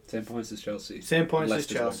 Yeah. Same points as Chelsea. Same points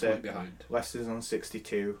Leicester's as Chelsea. 1 point behind. Leicester's on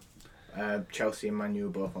 62. Chelsea and Man U are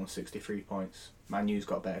both on 63 points. Man U's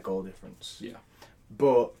got better goal difference. Yeah.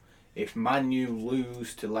 But if Man U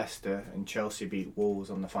lose to Leicester and Chelsea beat Wolves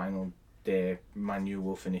on the final day, Man U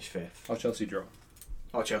will finish 5th. Or Chelsea draw.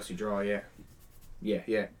 Or Chelsea draw, yeah. Yeah.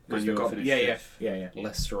 Man U they've will got, finish yeah, 5th. yeah.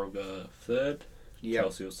 Leicester will go 3rd. Yeah.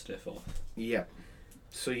 Chelsea will stay 4th. Yeah.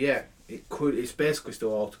 So yeah, it's basically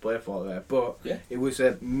still all to play for there. But Yeah. it was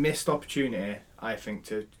a missed opportunity, I think,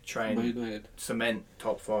 to try Man and United. cement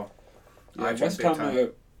top 4. Yeah, I think West big Ham time. are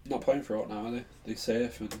not playing for it now, are they? They're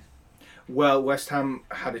safe. And Well, West Ham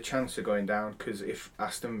had a chance of going down because if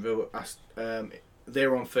Aston Villa,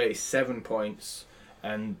 they're on 37 points,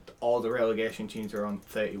 and all the relegation teams are on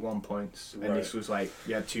 31 points, and this was like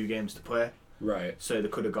you had 2 games to play, right. so they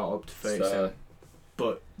could have got up to 37. So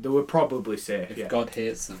But they were probably safe. if Yeah. God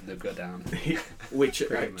hates them, they'll go down. Which,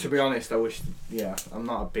 Pretty to be honest, I wish. Yeah, I'm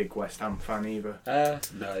not a big West Ham fan either. No,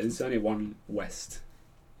 there's only one West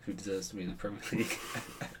who deserves to be in the Premier League.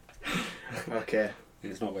 Okay.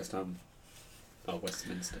 It's not West Ham. Or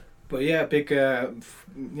Westminster. But yeah, big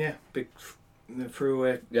through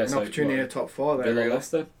an So, opportunity what, at top 4 there. Villa Really.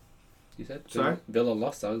 lost then? You said? Sorry? Villa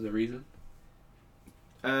lost, that was the reason.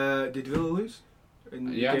 Did Villa lose? In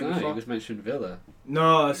the Yeah, game no, before? you just mentioned Villa.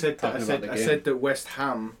 No, I said Talking about the I game. said that West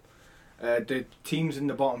Ham, the teams in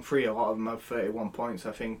the bottom 3, a lot of them have 31 points.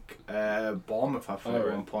 I think Bournemouth have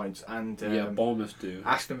 31 right. points, and Yeah, Bournemouth do.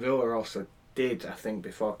 Aston Villa also did. I think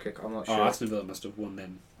before kick. I'm not Oh, sure. Aston Villa must have won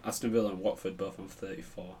then. Aston Villa and Watford both on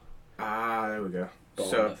 34. There we go.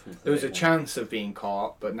 So Bournemouth on there was a 31. chance of being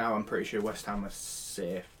caught, but now I'm pretty sure West Ham are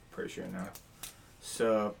safe. Pretty sure now.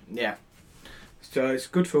 So yeah. So it's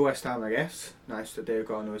good for West Ham, I guess. Nice that they've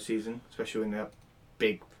got another season, especially in that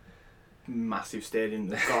big, massive stadium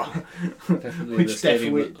they've got. Definitely Which the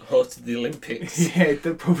stadium definitely- that hosted the Olympics. Yeah,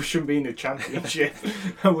 they probably shouldn't be in the championship.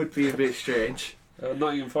 That would be a bit strange.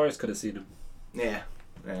 Nottingham Forest could have seen him. Yeah.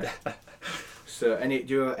 So, do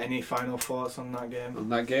you have any final thoughts on that game? On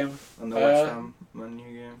that game, On the West Ham Man U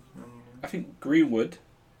game? I think Greenwood.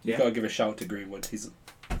 Yeah. You've got to give a shout to Greenwood. He's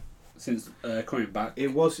since coming back.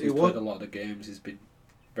 It was. He's played a lot of the games. He's been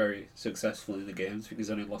very successful in the games. I think he's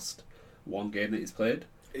only lost 1 game that he's played.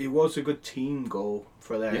 It was a good team goal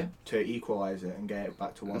for them Yeah. to equalise it and get it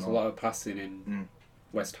back to 1-1. There's a lot of passing in Mm.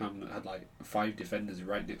 West Ham that had like 5 defenders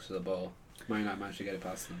right next to the ball. Man United managed to get it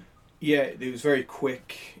past them. Yeah, it was very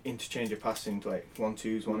quick interchange of passing, like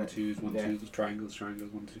 1-2s, 1-2s, 1-2s, Yeah. triangles,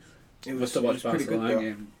 1-2. It Must have watched pretty good. Barcelona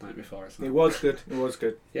game the night before. Or It was good. It was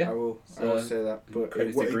good. Yeah. I will say that. But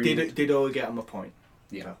it did only get him a point.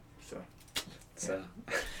 Yeah. So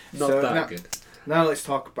not So that now- good. now let's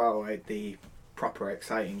talk about like the proper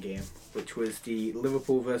exciting game, which was the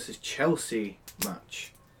Liverpool versus Chelsea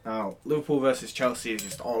match. Now, Liverpool versus Chelsea is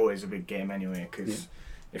just always a big game anyway, because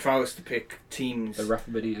if I was to pick teams The Rafa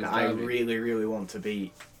Benitez that I derby. really, really want to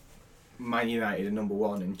beat, Man United are number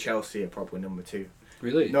 1 and Chelsea are probably number 2.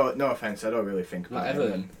 Really? No offense, I don't really think about Not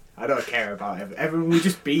Everton. I don't care about Everton. Everton we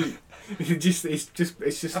just beat. it's just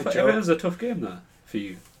I a thought joke. Everton's a tough game there for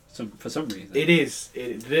you. For some reason. It is.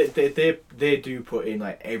 They do put in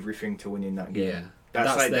like everything to win in that game. Yeah.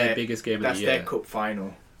 That's like their biggest game of That's the year. their cup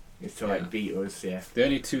final. Is to Yeah. like beat us. Yeah. The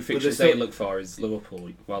only two fixtures still- they look for is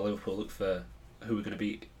Liverpool, while Liverpool look for who we're going to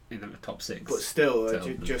beat in the top 6. But still,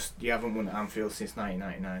 So- just you haven't won at Anfield since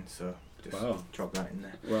 1999, so just Wow. drop that in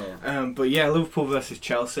there. Well, But yeah, Liverpool versus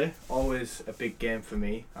Chelsea, always a big game for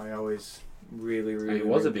me. I always really, and really. it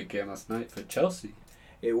was a big game last night for Chelsea.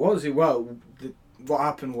 It was. What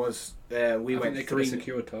happened was we I went think they could have 3.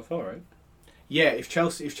 secured top 4, right? Yeah, if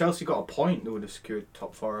Chelsea got a point, they would have secured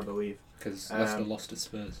top 4, I believe. Because Leicester lost to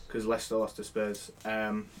Spurs. Because Leicester lost to Spurs.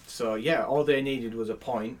 So yeah, all they needed was a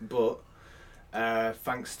point, but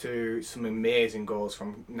thanks to some amazing goals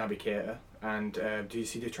from Naby Keita. And do you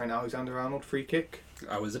see the Trent Alexander-Arnold free kick?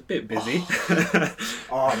 I was a bit busy.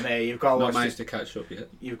 Oh mate, you've got to Not watch managed this. to catch up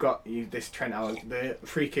yet. This Trent the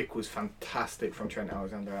free kick was fantastic from Trent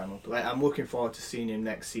Alexander-Arnold. Like, I'm looking forward to seeing him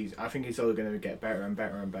next season. I think he's only going to get better and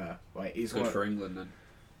better and better. Like he's Good for England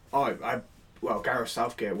then. Well, Gareth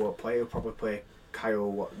Southgate won't play. He'll probably play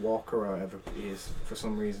Kyle Walker or whatever he is for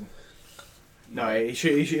some reason. No, he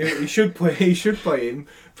should play. He should play him,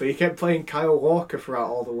 but he kept playing Kyle Walker throughout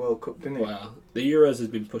all the World Cup, didn't he? Well, the Euros has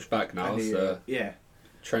been pushed back now, And so yeah.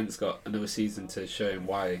 Trent's got another season to show him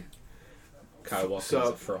why Kyle Walker's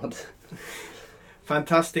a fraud.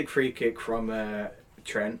 Fantastic free kick from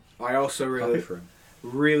Trent. I also Happy for him.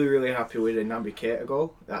 really happy with the Naby Keita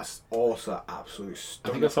goal. That's also absolute I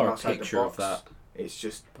stunning. think I saw from a outside the picture of box. that. It's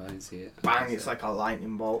just But I didn't see it. bang! It's like a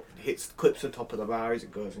lightning bolt. Clips the top of the bar as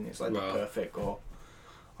it goes, and it's like Wow. the perfect goal.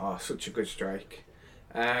 Oh, such a good strike.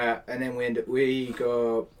 And then we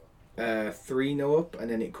go 3-0 up,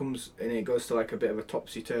 and then it goes to like a bit of a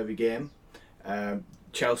topsy turvy game.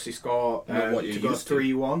 Chelsea score Not what you're to go used to.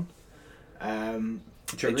 3-1.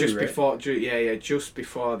 Giroud, Just right? just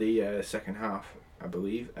before the second half, I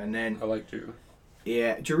believe, and then I like Giroud.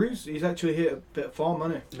 Giroud's he's actually hit a bit of form,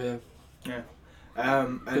 hasn't Yeah. he? Good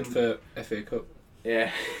And for FA Cup.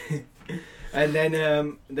 yeah, and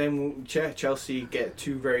then Chelsea get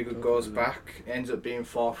 2 very good goals back. Ends up being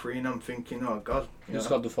 4-3, and I'm thinking, oh god, Who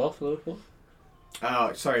scored the 4th for Liverpool?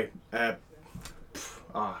 Oh, sorry.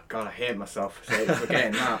 Oh god, I hate myself for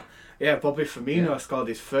forgetting that. Yeah, Bobby Firmino scored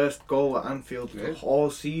his first goal at Anfield Yeah. all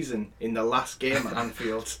season in the last game at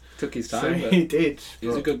Anfield. Took his So time, but he did. it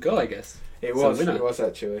was a but good goal, I guess. It It's a was. winner. It was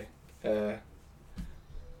actually.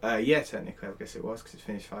 Yeah, technically, I guess it was because it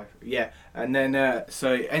finished 5. Yeah, and then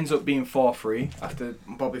so it ends up being 4-3 after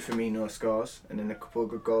Bobby Firmino scores, and then a couple of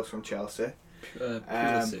good goals from Chelsea.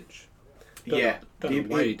 Pulisic. Yeah, Don't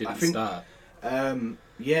know why he didn't I think, start.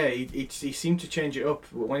 Yeah, he seemed to change it up.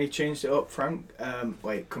 When he changed it up, Frank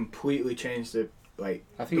completely changed it. Like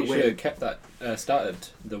I think the he way- should have kept that started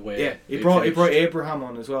the way. Yeah, he it brought finished. Abraham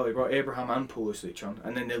on as well. He brought Abraham and Pulisic on,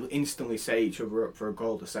 and then they instantly set each other up for a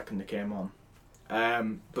goal the second they came on.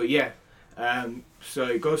 But yeah, so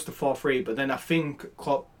it goes to 4-3. But then I think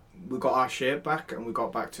Klopp, we got our shape back, and we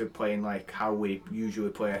got back to playing like how we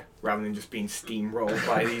usually play, rather than just being steamrolled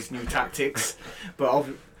by these new tactics. But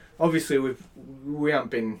obviously we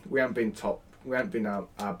haven't been top. We haven't been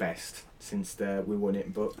our best since we won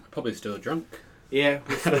it. But Probably still drunk. yeah,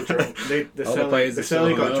 we're still drunk. They All the players are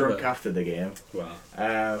certainly still got drunk hungover. after the game. Wow.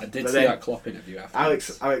 I I did see that Klopp interview after.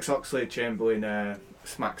 Alex Oxlade-Chamberlain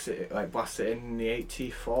smacks it, like blasts it in the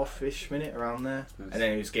 84th-ish minute around there, Nice. and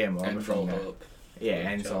then it was game over Ends from all there. up. Yeah, for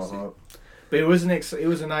ends Chelsea. all up. But it was it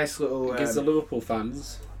was a nice little. It gives the Liverpool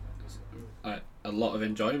fans a lot of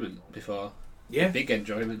enjoyment before. Yeah, Big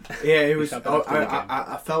enjoyment. yeah. It was. Which happened after the game.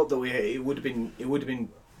 I felt that it would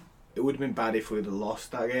have been bad if we would have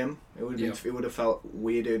lost that game. It would have it would have felt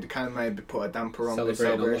weird. It kind of maybe put a damper on the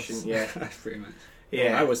celebration. Yeah, Pretty much.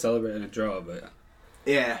 yeah. Well, I was celebrating a draw, but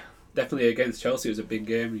Yeah. definitely against Chelsea it was a big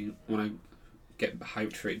game. You want to get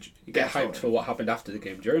hyped for it. You get hyped Definitely. for what happened after the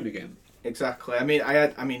game, during the game. exactly. I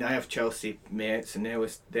have Chelsea mates, and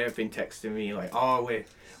they've been texting me like, "Oh,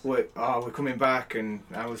 we're coming back," and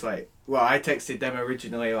I was like, well, I texted them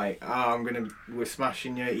originally like, "Oh, we're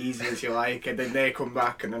smashing you, easy as you like," and then they come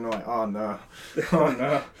back, and I'm like, "Oh no, I'm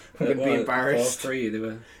gonna be embarrassed." 4-3, they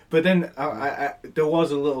were. But then I there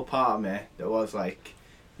was a little part of me that was like,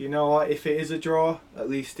 you know what? If it is a draw, at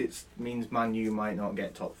least it means Man U might not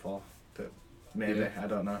get top 4. But maybe, I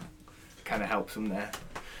don't know. Kind of helps them there.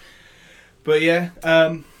 But yeah,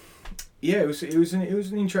 it was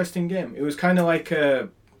an interesting game. It was kind of like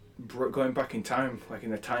going back in time, like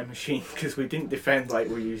in a time machine, because we didn't defend like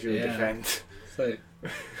we usually defend. It's like,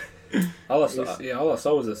 all I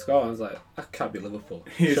saw was the score. I was like, that can't be Liverpool.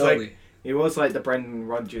 It was like the Brendan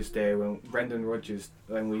Rodgers day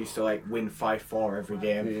when we used to like win 5-4 every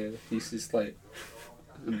game. Yeah, he's just like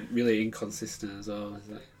really inconsistent as well.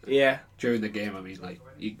 Yeah. During the game, I mean, like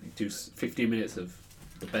you do 15 minutes of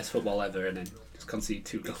the best football ever, and then just concede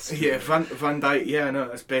 2 goals. Yeah, Van Dijk. Yeah, no,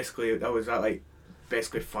 that's basically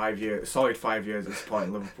 5 years, solid 5 years of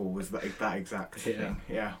supporting Liverpool was like that exact thing.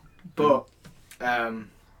 Yeah, but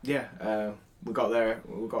we got there.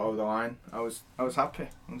 We got over the line. I was happy.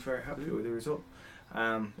 I was very happy with the result,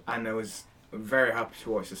 and I was very happy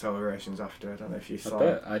to watch the celebrations after. I don't know if you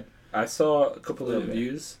saw. I saw a couple of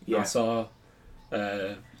interviews. Yeah. I saw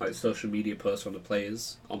like social media posts from the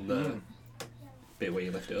players on the bit where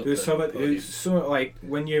you left it up. It was something like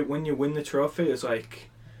when you win the trophy, it's like,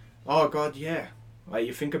 oh god, yeah. Like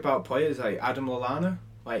you think about players like Adam Lallana.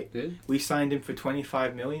 Like we signed him for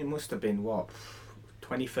 25 million. It must have been what,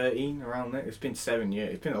 2013 around there. It's been 7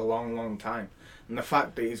 years. It's been a long time. And the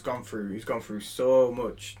fact that he's gone through so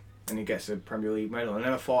much, and he gets a Premier League medal. And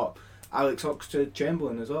then I thought Alex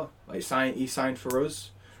Oxlade-Chamberlain as well. Like he signed for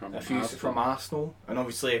us from Arsenal, and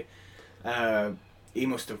obviously he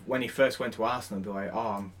must have, when he first went to Arsenal, be like, "Oh,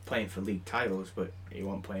 I'm playing for league titles," but he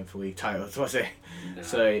wasn't playing for league titles, was he? No.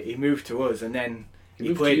 So he moved to us, and then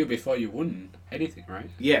he played to you before you won anything, right?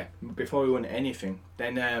 Yeah, before we won anything.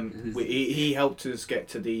 Then he helped us get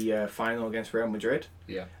to the final against Real Madrid.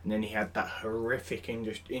 Yeah. And then he had that horrific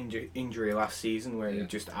injury last season where he was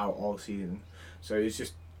just out all season. So it was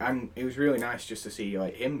just, and it was really nice just to see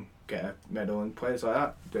like him get a medal and players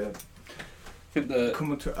like that.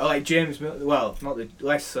 Coming to like James Milner. Well, not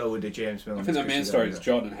less so with the James Milner. I think the main story is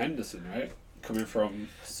Jordan Henderson, right? Coming from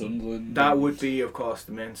Sunderland. That would be, of course,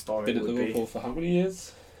 the main story. Been at Liverpool for how many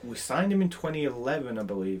years? We signed him in 2011, I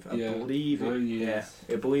believe. I believe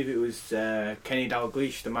it was Kenny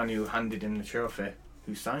Dalglish, the man who handed him the trophy,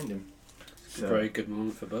 who signed him. It's a very good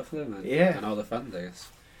moment for both of them, and all the fans, I guess.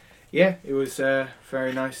 Yeah, it was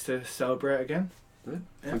very nice to celebrate again. Yeah.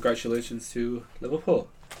 Congratulations to Liverpool.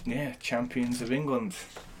 Yeah, champions of England.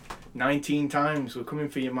 19 times. We're coming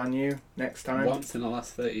for you, Man U. Next time. Once in the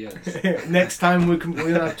last 30 years. Next time we'll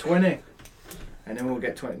have 20. And then we'll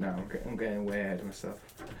get 20. No, I'm getting way ahead of myself.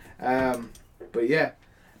 But yeah.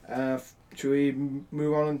 Should we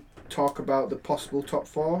move on and talk about the possible top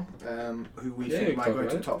 4? Who we think might go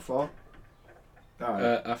into top 4?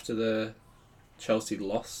 After the Chelsea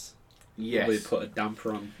loss. Yes. Probably put a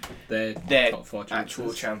damper on their top 4 chances.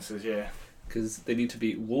 Actual chances, yeah. Because they need to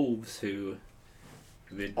beat Wolves, who...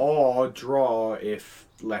 Or draw if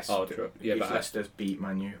Leicester's beat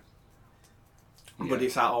Man U. Yeah. But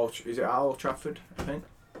it's is it at Old Trafford, I think?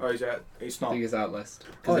 Or is it? It's not. I think it's at Leicester.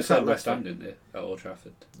 Because they played West Ham, didn't they? At Old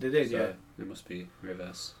Trafford. They did, so yeah. It must be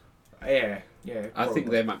reverse. Yeah. I think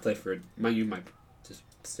they might play for Man U might just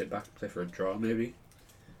sit back and play for a draw, maybe.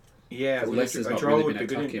 Yeah, a draw would be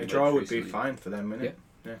good. A draw would be fine for them, wouldn't it?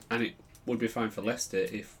 Yeah. And it would be fine for Leicester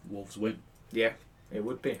if Wolves win. Yeah, it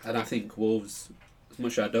would be. And I think Wolves, as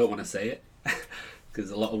much as I don't want to say it, because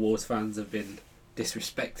a lot of Wolves fans have been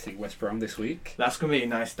disrespecting West Brom this week. That's going to be a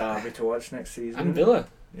nice derby to watch next season. And Villa.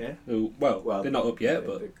 Yeah. Who, well, they're not up yet,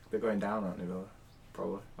 but... They're going down, aren't they, Villa?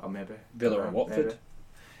 Probably. Or maybe. Villa or Watford. Maybe.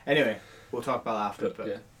 Anyway, we'll talk about that after,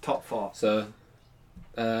 but top 4. So,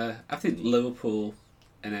 I think Liverpool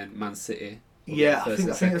and then Man City. Yeah, I think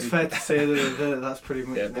it's fair to say that that's pretty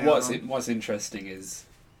much... Yeah, but what's interesting is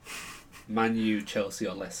Man U, Chelsea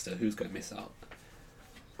or Leicester, who's going to miss out?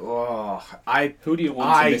 Who do you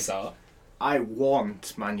want to miss out? I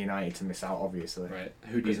want Man United to miss out, obviously. Right.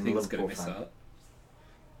 Who do you think is going to miss out?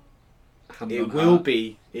 It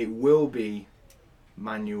will be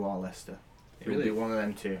Man U or Leicester. It will be one of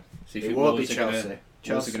them two. So it will be Chelsea.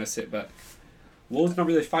 Wolves are going to sit back. Wolves not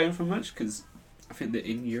really fighting for much because I think they're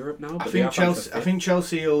in Europe now. But I think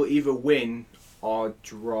Chelsea will either win or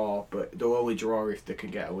draw, but they'll only draw if they can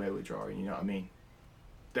get away with drawing. You know what I mean?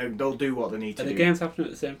 they'll do what they need to Are do. the games happening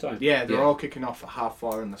at the same time? Yeah, they're all kicking off at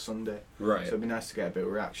 4:30 on the Sunday. Right. So it'd be nice to get a bit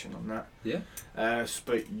of reaction on that. Yeah.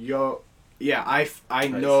 But I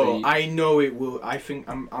Right, know so I know it will. I think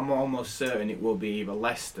I'm almost certain it will be either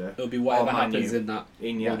Leicester. It'll be whatever or Man happens U in that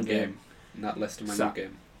in one that game. In that Leicester Man U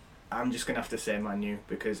game. I'm just gonna have to say Man U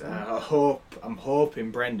because I'm hoping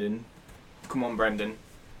Brendan, come on Brendan,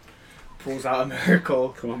 pulls out a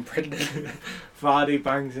miracle. Come on, Brendan. Vardy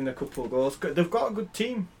bangs in a couple of goals. They've got a good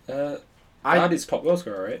team. Vardy's top goal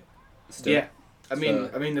scorer, right? Still. Yeah, I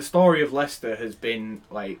mean the story of Leicester has been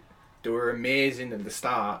like they were amazing at the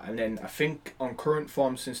start, and then I think on current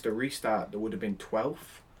form since the restart they would have been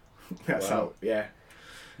 12th. That's Wow. Yeah,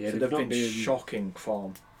 so they've been shocking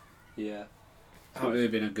form. Yeah. It's not really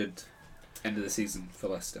been a good end of the season for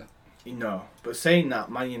Leicester. No, but saying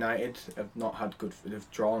that, Man United have not had good.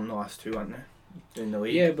 They've drawn the last two, haven't they, in the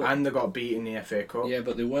league? Yeah, but and they got beat in the FA Cup. Yeah,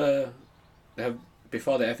 but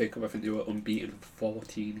before the FA Cup, I think they were unbeaten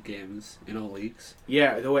 14 games in all leagues.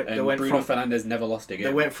 Yeah, they went Bruno Fernandes never lost a game.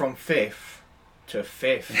 They went from 5th to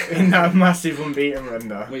 5th in that massive unbeaten run,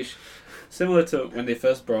 though. Which, similar to when they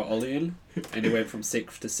first brought Ollie in, and he went from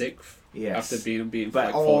 6th to 6th. Yes. After being unbeaten for but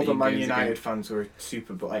like all 14 the Man games United again. fans were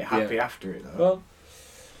super happy after it, though. Well,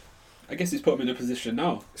 I guess he's put him in a position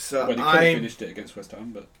now. So when he could have finished it against West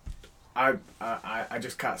Ham, but I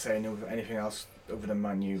just can't say anything else other than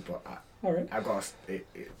Man U. But all right, I've got yeah.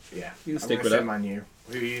 You can I'm stick gonna with say it. Man U.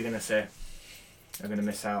 Who are you gonna say? I'm gonna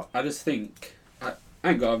miss out. I just think I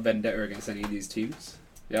ain't got a vendetta against any of these teams.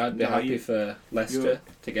 Yeah, I'd be happy for Leicester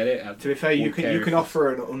to get it. To be fair, you can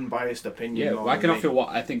offer an unbiased opinion. Yeah, well, I can offer what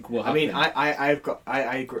I think will happen. I mean,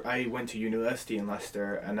 I went to university in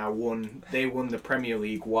Leicester and they won the Premier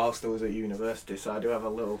League whilst I was at university, so I do have a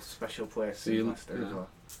little special place in Leicester as well.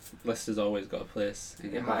 Leicester's always got a place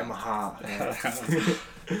in my heart.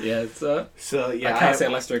 Yeah, so yeah, I can't say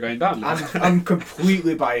Leicester are going down. I'm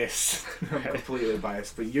completely biased. I'm completely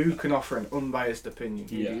biased, but you can offer an unbiased opinion.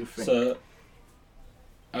 Who do you think? So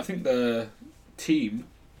I think the team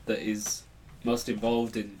that is most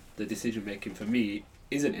involved in the decision making for me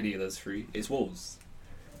isn't any of those three. It's Wolves.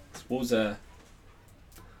 Wolves are,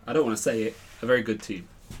 I don't want to say it, a very good team.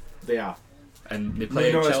 They are. And they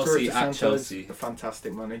play Chelsea at Chelsea. A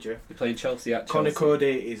fantastic manager. They're playing Chelsea at Conor Chelsea.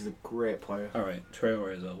 Cody is a great player. Alright,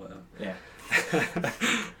 Traore as well, whatever.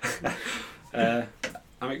 Yeah.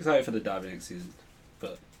 I'm excited for the derby next season,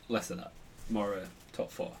 but less of that. More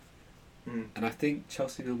top 4. And I think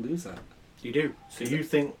Chelsea will lose that. You do? So you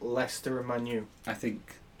think Leicester and Man U? I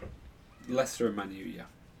think Leicester and Man U, yeah.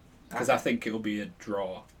 Because I think it will be a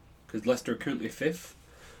draw. Because Leicester are currently 5th.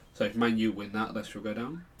 So if Man U win that, Leicester will go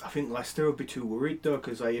down. I think Leicester will be too worried though,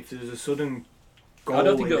 because if there's a sudden goal I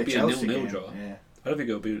don't think in it'll the be a Chelsea 0-0 game, draw. yeah. I don't think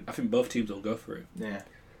it'll be. I think both teams will go for it. Yeah.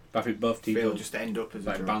 But I think both teams They'll will just end up as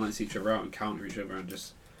a draw. balance each other out and counter each other and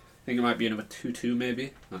just. I think it might be another 2-2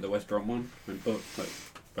 maybe, like the West Brom one, when both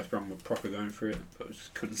West Brom were proper going for it, but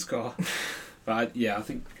just couldn't score. But I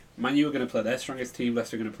think Man U are going to play their strongest team,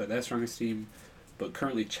 Leicester are going to play their strongest team, but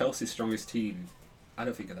currently Chelsea's strongest team, I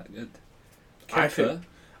don't think are that good.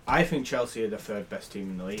 I think Chelsea are the 3rd best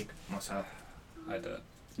team in the league myself. I don't.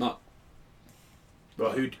 Not.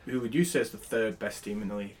 Well, who would you say is the 3rd best team in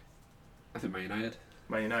the league? I think Man United.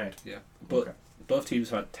 Man United. Yeah, but both teams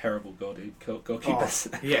have had terrible goalkeepers.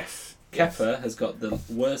 Oh, yes. Kepa has got the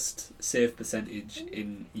worst save percentage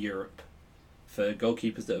in Europe for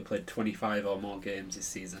goalkeepers that have played 25 or more games this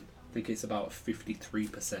season. I think it's about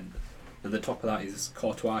 53%. And the top of that is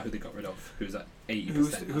Courtois, who they got rid of, who's at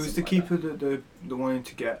 80%. Who's the keeper that they wanted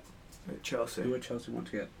to get at Chelsea? Who would Chelsea want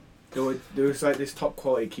to get? There was like this top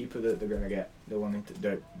quality keeper that they're going to get. They're wanting to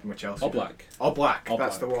do with Chelsea. Oblak.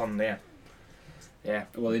 That's the one there. Yeah.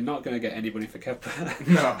 Well, they're not going to get anybody for Kepa.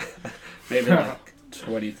 No. Maybe like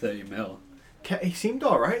 20, 30 mil. He seemed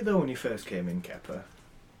alright though when he first came in, Kepa.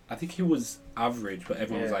 I think he was average, but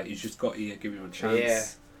everyone was like, he's just got here, give him a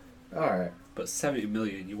chance. Yeah. Alright. But 70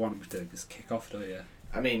 million, you want him to just kick off, don't you?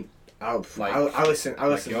 I mean,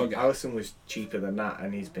 Alisson was cheaper than that,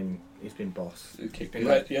 and he's been boss.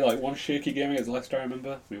 Like one shaky game against Leicester, I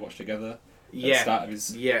remember. We watched together. At the start of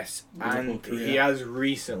his and career. he has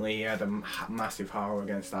recently had a massive horror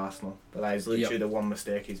against Arsenal, but that is literally the one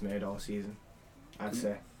mistake he's made all season, I'd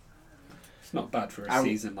say. It's not bad for a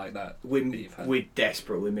season like that. We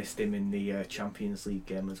desperately missed him in the Champions League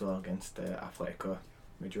game as well against Atletico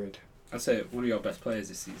Madrid. I'd say one of your best players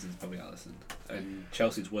this season is probably Alisson, and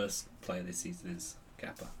Chelsea's worst player this season is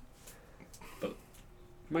Kepa. But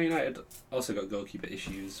Man United also got goalkeeper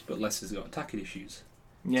issues, but Leicester's got attacking issues.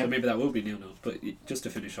 Yeah. So maybe that will be 0-0. But just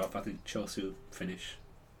to finish off, I think Chelsea will finish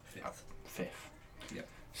 5th. 5th. Yeah.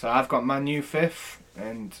 So I've got Man U 5th,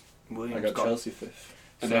 and I William's got Chelsea 5th.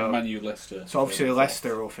 And So- then Man U, Leicester. So obviously third.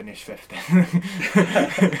 Leicester will finish 5th then.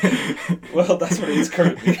 Well, that's what it is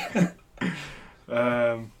currently.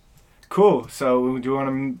 Cool. So do you want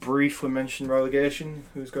to briefly mention relegation?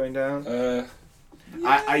 Who's going down?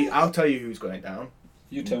 I'll tell you who's going down.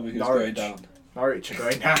 You tell me who's Norwich. going down. Norwich are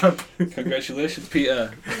going down. Congratulations,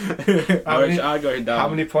 Peter. How Norwich many- are going down. How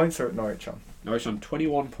many points are at Norwich on? Norwich on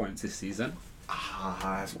 21 points this season.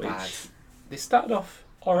 That's Which bad. they started off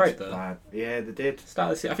alright That's though. bad. Yeah, they did.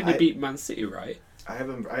 I think they beat Man City, right? I have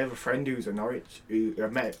a friend who's a Norwich who I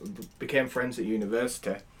met, became friends at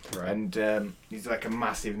university, Right. and he's like a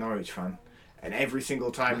massive Norwich fan. And every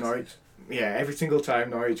single time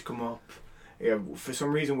Norwich come up, for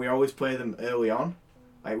some reason we always play them early on.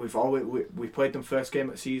 Like we played them first game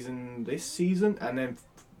of this season, and then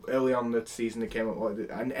early on the season they came up,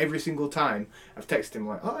 and every single time I've texted him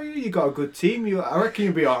like, "Oh, you got a good team. I reckon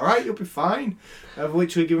you'll be all right. You'll be fine." I've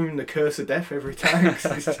literally given him the curse of death every time.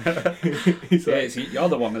 He's like, You're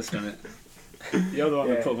the one that's done it. You're the one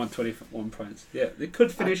that put them on 21 points. Yeah, they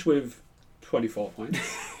could finish with 24 points.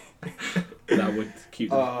 That would keep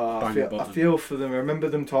them bang I bottom. feel for them. I remember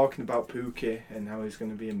them talking about Pookie and how he's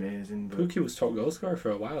going to be amazing. But Pookie was top goal scorer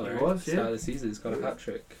for a while, He right? was, yeah. Start of the season, he's got a hat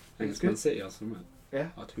trick against good. Man City or something. Yeah.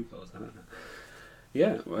 Or 2 goals, I don't know.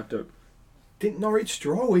 Yeah, well, Didn't Norwich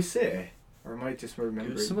draw with City? Or am I just it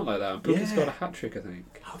remembering? was something like that. And Pookie's Yeah. got a hat trick, I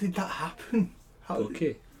think. How did that happen?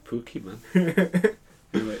 Pookie, man.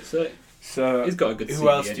 Anyway, so he's got a good Who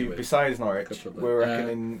CV else do you, anyway. besides Norwich? Couple of them. We're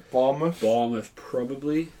reckoning Bournemouth. Bournemouth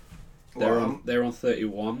probably. Well, They're on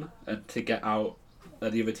 31, and to get out,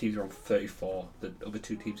 the other teams are on 34. The other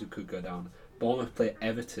 2 teams who could go down. Bournemouth play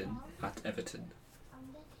Everton at Everton.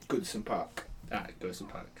 Goodson Park. At Goodison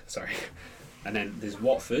Park, sorry. And then there's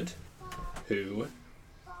Watford, who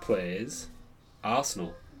plays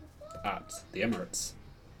Arsenal at the Emirates.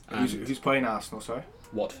 And Who's playing Arsenal, sorry?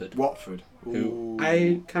 Watford, Watford. who Ooh.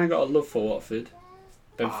 I kind of got a love for Watford.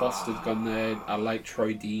 Ben Foster's gone there. I like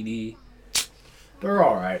Troy Deeney. They're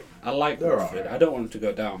alright. I like They're Watford. alright. I don't want them to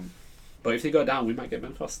go down. But if they go down, we might get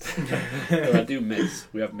Ben Foster. Though I do miss.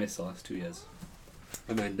 We have missed the last 2 years.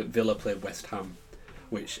 And then Villa played West Ham,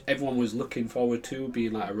 which everyone was looking forward to,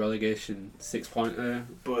 being like a relegation 6-pointer.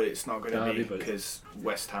 But it's not going to Derby, be but- because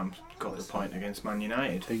West Ham got the West point against Man I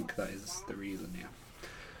United. think that is the reason, yeah.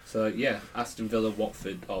 So, yeah, Aston Villa,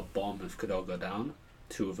 Watford, or Bournemouth could all go down.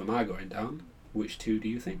 2 of them are going down. Which 2 do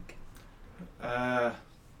you think?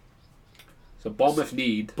 So Bournemouth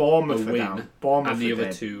need Bournemouth a are win, down. Bournemouth and the are other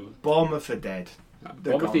dead. 2... Bournemouth are dead. They're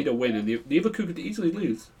Bournemouth gone. need a win, and the other 2 could easily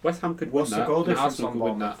lose. West Ham could What's win the that, goal and difference Arsenal on could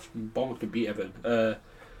win that. Bournemouth? And Bournemouth could beat Everton.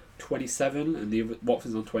 27, and the other,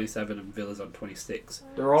 Watford's on 27, and Villa's on 26.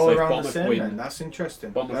 They're all So if around the Bournemouth same win- then. That's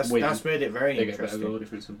interesting. Bournemouth win, That's made it very They get better goal interesting.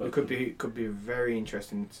 difference than both. It could be very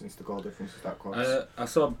interesting since the goal difference is that close. I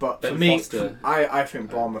saw but Ben for me, Foster. I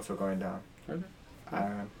think Bournemouth are going down. Okay.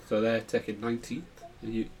 So they're taking 19th.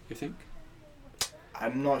 You think?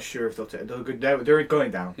 I'm not sure if they'll take. They're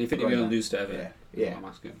going down. You think they're going to lose to Everton? Yeah. I'm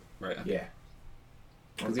asking. Right. Okay. Yeah.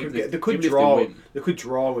 'Cause They even could, if- they could even if draw. win, They could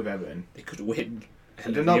draw with Everton. they could win. And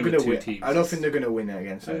And they're not the going other to 2 win. teams. I don't think they're going to win it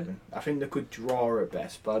against Yeah. Everton. I think they could draw at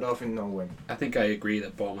best, but I don't think they'll win. I think I agree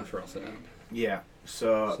that Bournemouth are also down. Yeah.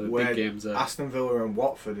 So, So the where big games are. Aston Villa and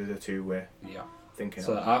Watford are the 2 we're Yeah. thinking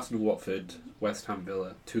So of. Arsenal, Watford, West Ham,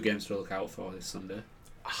 Villa, 2 games to look out for this Sunday.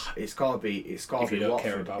 It's gotta be. It's gotta If be you don't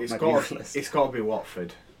Watford. care about It's Man gotta. United. It's gotta be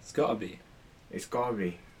Watford. It's got to be. It's gotta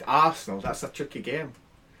be Arsenal. That's a tricky game.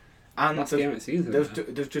 And Last game of the season.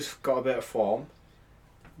 they've just got a bit of form.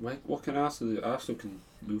 What can Arsenal do? Arsenal can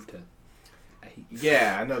move to 8.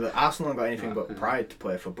 Yeah, I know that Arsenal haven't got anything Yeah, but yeah. pride to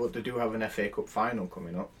play for, but they do have an FA Cup final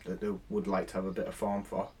coming up that they would like to have a bit of form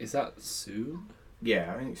for. Is that soon?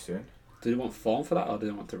 Yeah, I think it's soon. Do they want form for that, or do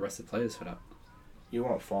they want to rest the players for that? You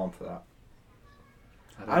want form for that?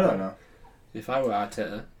 I don't know. If I were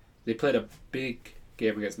Arteta, they played a big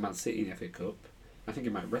game against Man City in the FA Cup. I think he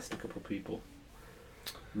might rest a couple of people.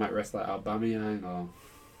 Might rest like Aubameyang or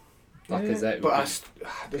Lacazette. But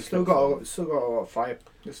they've still got a lot of fire.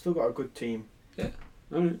 They've still got a good team.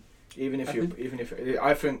 Alright. Even if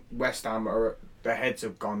I think West Ham are, their heads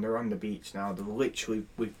have gone. They're on the beach now. They've literally,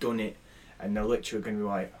 we've done it, and they're literally going to be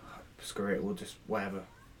like, screw it, we'll just whatever,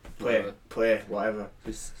 play whatever.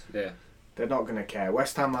 Just, yeah. They're not going to care.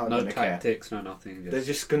 West Ham aren't No going to care. tactics, no nothing. They're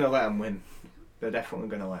just going to let them win. They're definitely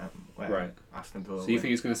going to let them. Right. Aston Villa. So you win.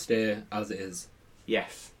 think it's going to stay as it is?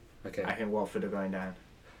 Yes. Okay. I think Watford are going down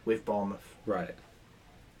with Bournemouth. Right.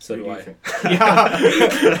 So Who do you I. think?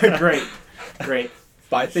 Yeah. Great.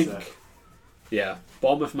 But I think, So- yeah,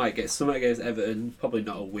 Bournemouth might get something against Everton. Probably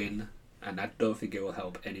not a win. and I don't think it will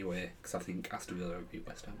help anyway because I think Aston Villa will beat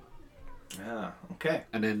West Ham. Ah, okay.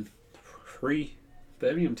 And then 3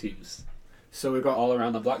 Birmingham teams. So we've got all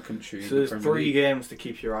around the Black Country. So there's 3 games to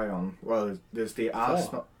keep your eye on. Well, there's the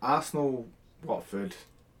 4. Arsenal, Watford,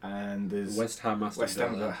 and there's West Ham,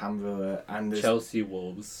 Aston Villa, and there's Chelsea,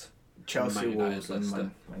 Wolves, Wolves, and Man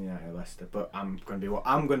United, Leicester. But I'm going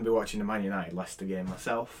to be watching the Man United Leicester game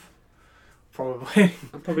myself. Probably.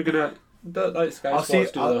 I'm probably gonna like Sky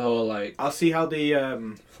Sports do the whole like. I'll see how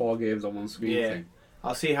the 4 games on one screen thing.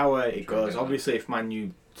 I'll see how it goes. Obviously, if Man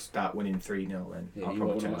U start winning 3-0, then I'll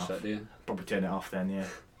probably turn it off. That, do you? Probably turn it off then. Yeah.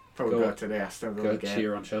 Probably go to the Aston Villa game.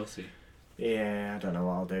 Cheer on Chelsea. Yeah, I don't know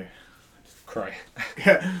what I'll do. Cry.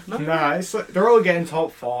 Nah, it's like, they're all getting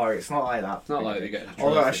top 4. It's not like that. It's not like they're getting a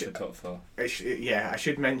trophy for top 4. I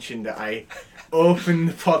should mention that I opened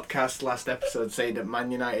the podcast last episode saying that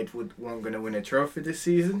Man United weren't going to win a trophy this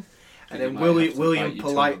season. And then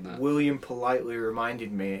William politely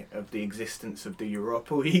reminded me of the existence of the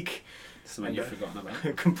Europa League. Something you've forgotten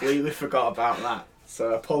about. Completely forgot about that.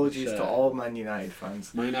 So apologies to all Man United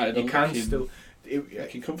fans. Man United looking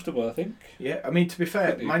comfortable, I think. Yeah, I mean, to be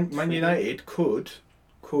fair, Man United could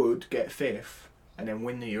get 5th and then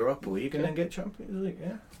win the Europa League and then get Champions League.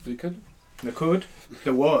 Yeah, they could. They could.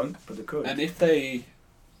 They won't, but they could. And if they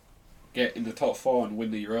get in the top 4 and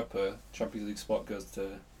win the Europa, Champions League spot goes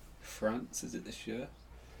to France. Is it this year?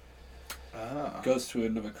 Goes to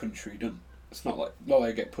another country. It's not like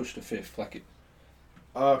they get pushed to 5th like it.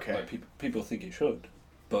 Okay. Like people think it should,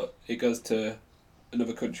 but it goes to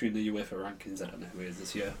another country in the UEFA rankings. I don't know who it is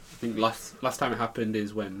this year. I think last time it happened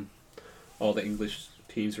is when all the English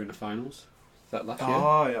teams were in the finals. Is that last year?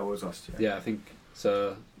 Oh, yeah, it was last year. Yeah, I think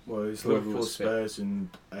so. Well, it was Liverpool, Spurs, and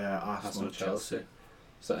Arsenal, Chelsea.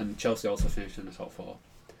 So and Chelsea also finished in the top 4.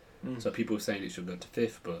 So people were saying it should go to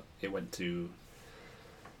 5th, but it went to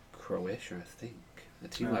Croatia, I think. A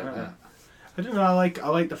team like that. I don't know. I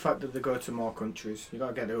like the fact that they go to more countries. You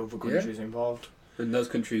gotta get the other countries involved. And those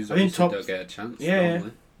countries obviously don't get a chance.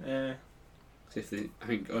 Normally. Yeah. So I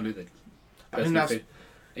think only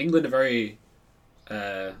England are very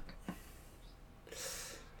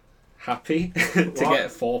happy to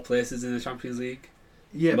get 4 places in the Champions League.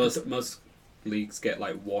 Yeah. Most leagues get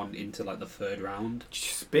like 1 into like the 3rd round.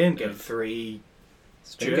 Spain get 3.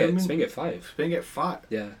 Spain get 5. Spain get 5.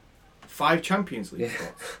 Yeah. 5 Champions League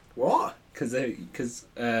spots. What? Because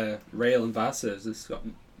Real and Barca have just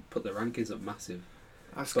put the rankings up massive.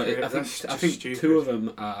 That's crazy. I think stupid. 2 of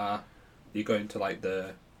them are you go into like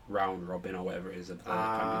the round robin or whatever it is of the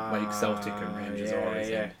like Celtic and Rangers are always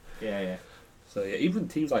in. Yeah. So yeah, even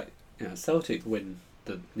teams like Celtic win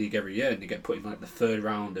the league every year and they get put in like the 3rd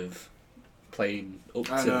round of playing up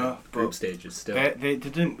to the group stages still. They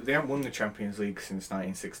haven't won the Champions League since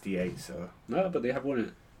 1968, so no, but they have won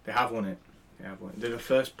it. They have won it. They're the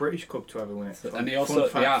first British club to ever win it. And they are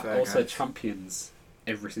champions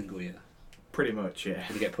every single year. Pretty much, yeah.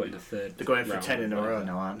 And they get put in a 3rd. They're going for 10 in a row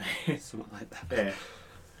now, aren't they? Something like that. Yeah.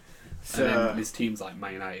 So, and then there's teams like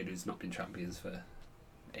Man United who's not been champions for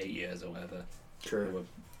 8 years or whatever. True.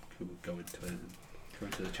 Who would go into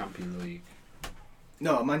the Champions League.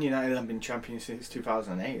 No, Man United haven't been champions since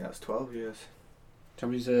 2008. That's 12 years.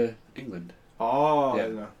 Champions of England. Oh, yeah.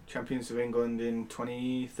 No. Champions of England in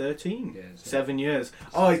 2013. Yeah, 7 years.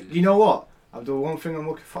 Oh, you know what? The one thing I'm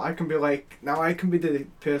looking for, I can be the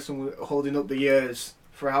person holding up the years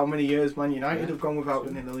for how many years Man United have gone without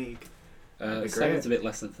winning the league. 7's a bit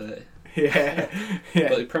less than 30. Yeah.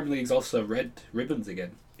 But the Premier League's also red ribbons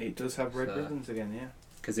again. It does have red ribbons again, yeah.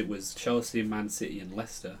 Because it was Chelsea, Man City and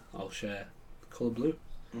Leicester all share colour blue.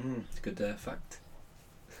 It's a good fact.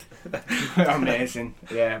 Amazing.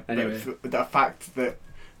 Yeah. Anyway. The fact that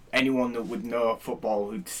anyone that would know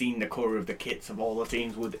football who'd seen the colour of the kits of all the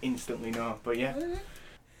teams would instantly know. But yeah.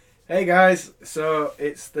 Hey guys, so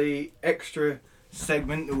it's the extra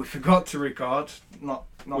segment that we forgot to record.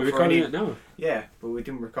 We're recording it now. Yeah, but we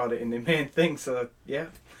didn't record it in the main thing, so yeah.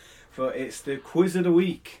 But it's the quiz of the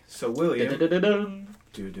week. So William. I don't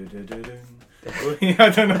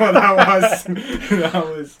know what that was. That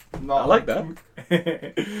was not. I like that.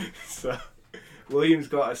 So William's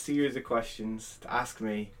got a series of questions to ask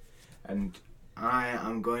me, and I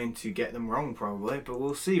am going to get them wrong probably, but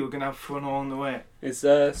we'll see. We're gonna have fun along the way. It's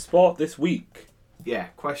sport this week. Yeah,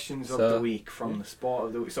 questions of the week from the sport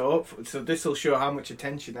of the week. So this will show how much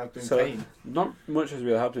attention I've been paying. Not much has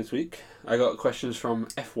really happened this week. I got questions from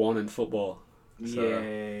F1 and football. So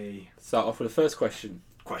yay! Start off with the first question.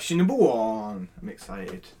 Question number 1. I'm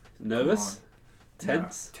excited. Nervous?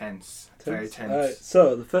 Tense? No, tense. Very tense. Alright,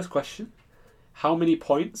 so the first question. How many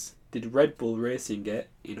points did Red Bull Racing get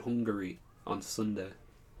in Hungary on Sunday?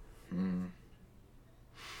 I'm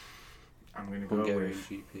going to go Hungarian with...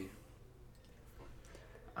 GP.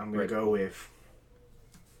 I'm going to go with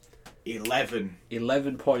 11.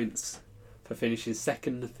 11 points for finishing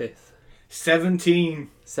second and fifth. 17.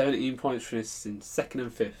 17 points for finishing second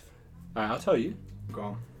and fifth. Alright, I'll tell you. Go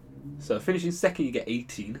on. So finishing second, you get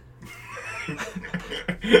 18.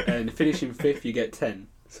 And finishing fifth, you get 10.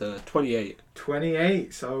 So 28.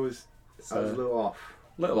 28. So I was a little off.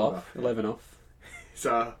 Little off. 11 off.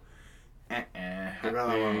 So, I got that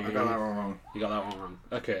one. I got that one wrong. You got that one wrong.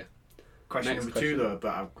 Okay. Question Next number 2 though,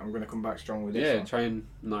 but I'm going to come back strong with this one. Try and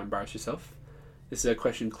not embarrass yourself. This is a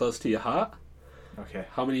question close to your heart. Okay.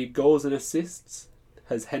 How many goals and assists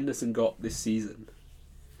has Henderson got this season?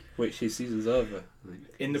 Which his season's over. I think.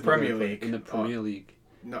 In the Premier League? In the Premier League.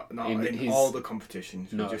 Not in all the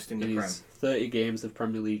competitions, no, just in the in Prem. his 30 games of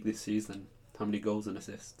Premier League this season. How many goals and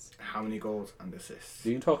assists? How many goals and assists?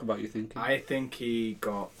 You can talk about your thinking. I think he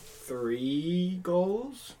got 3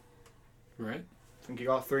 goals. Right. I think he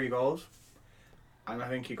got 3 goals. And I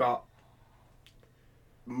think he got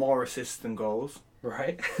more assists than goals.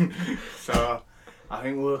 Right. So, I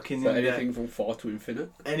think we're looking at anything from 4 to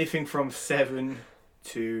infinite? Anything from 7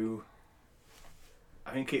 to...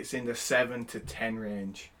 I think it's in the 7 to 10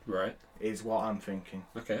 range. Right. Is what I'm thinking.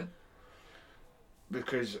 Okay.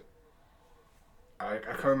 Because I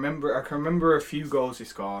can remember a few goals he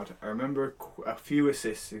scored. I remember a few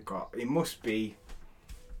assists he got. It must be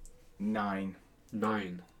 9.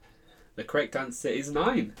 9. The correct answer is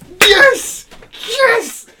 9. Yes!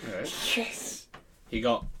 Yes! Right. Yes! He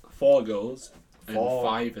got 4 goals and 4.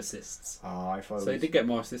 5 assists. Oh, I thought So he did get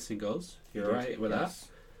more assists than goals. You're right with that.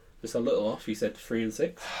 Just a little off. You said 3 and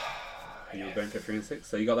 6. And you were going for 3 and 6.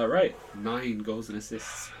 So you got that right. 9 goals and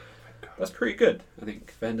assists. That's pretty good, I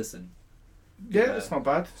think, for Henderson. Yeah, it's not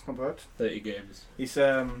bad. It's not bad. 30 games. He's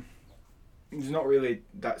not really.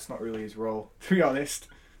 That's not really his role, to be honest.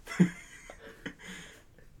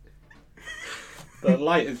 The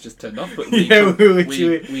light has just turned off, but we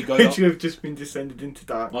literally have just been descended into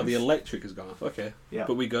darkness. Oh, the electric has gone off. Okay. Yeah.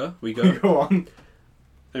 But we go. Go on.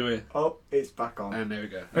 Anyway. Oh, it's back on. And there we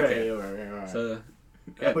go. Okay. Right. So,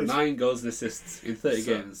 9 goals and assists in 30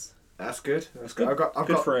 games. That's good. That's good.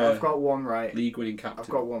 I've got one right. League winning captain. I've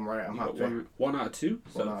got one right. I'm happy. One out of 2.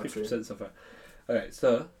 So 50% so far. Alright,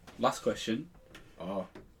 so last question. Oh,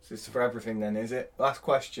 so this is for everything then, is it? Last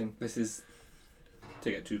question. This is to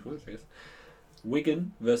get 2 points, I guess.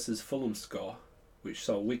 Wigan versus Fulham score, which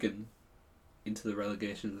saw Wigan into the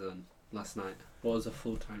relegation zone last night. What was the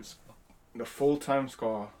full-time score? The full-time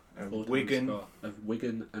score of Wigan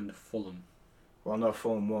and Fulham. Well, no,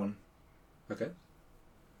 Fulham won. Okay.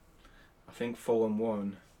 I think Fulham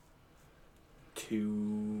won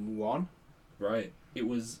 2-1. Right. It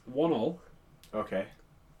was 1-1. Okay.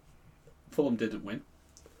 Fulham didn't win.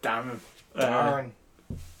 Damn. Darn.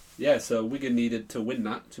 Yeah, so Wigan needed to win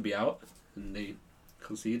that to be out, and they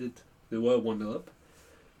conceded. They were 1-0 up.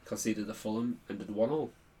 Conceded to Fulham and did 1-1.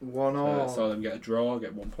 1-1. Saw them get a draw,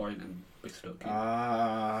 get 1 point, and be stuck in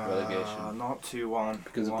relegation. Not 2-1.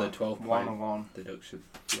 Because of the 12-point deduction.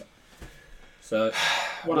 Yeah. So,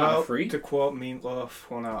 1 well, out of 3. To quote Meatloaf,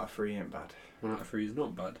 1 out of 3 ain't bad. 1 out of 3 is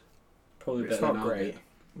not bad. Probably It's better not than great.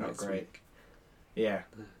 Not great. Week. Yeah.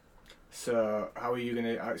 So, how are you going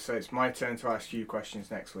to... So, it's my turn to ask you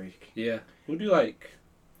questions next week. Yeah. We'll do like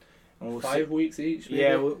 5 weeks each, maybe?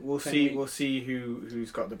 Yeah, we'll see. Weeks. We'll see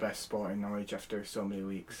who's got the best sporting knowledge after so many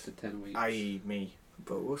weeks. To 10 weeks. I.e. me.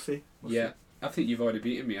 But we'll see. Yeah. I think you've already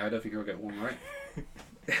beaten me. I don't think I'll get 1 right.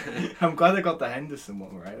 I'm glad I got the Henderson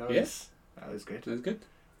one right. That was good. That was good.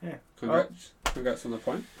 Yeah. Congrats. Congrats on the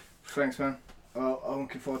point. Thanks, man. Well, I'm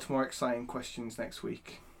looking forward to more exciting questions next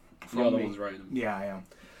week. You're the one's writing them. Yeah, I am.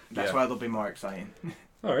 That's why they'll be more exciting.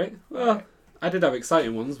 Alright. Well, I did have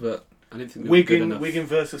exciting ones, but I didn't think they were good enough. Wigan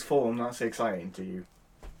versus Fulham, that's exciting to you.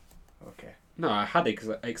 Okay. No, I had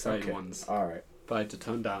exciting ones. Alright. But I had to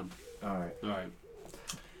tone down. Alright.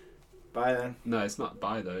 Bye then. No, it's not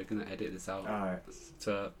bye though. You're going to edit this out. Alright.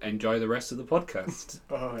 To enjoy the rest of the podcast.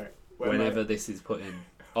 Alright. Whenever this is put in.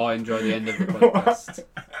 Or enjoy the end of the podcast.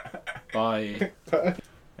 Bye.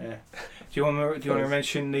 Yeah. Do you want to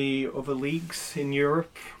mention the other leagues in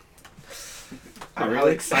Europe? How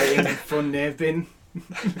exciting and fun they've been.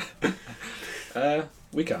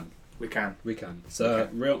 We can. So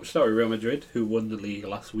start with Real Madrid, who won the league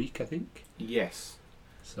last week, I think. Yes.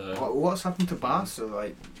 So what's happened to Barca?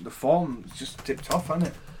 Like the form's just dipped off, hasn't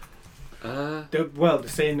it? They're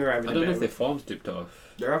saying they're having. I don't know if their form's dipped off.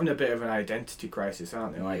 They're having a bit of an identity crisis,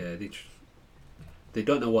 aren't they? Like, yeah, they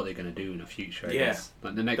don't know what they're going to do in the future. I guess.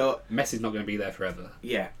 Like Messi's not going to be there forever.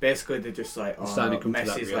 Yeah, basically they're just like, starting to come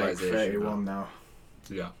Messi's to that like 31 now.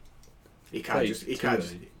 Yeah. He can't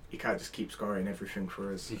just keep scoring everything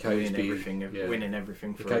for us. He can't winning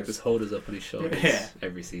everything for us. He can't just hold us up on his shoulders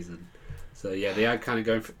every season. So yeah, they are kind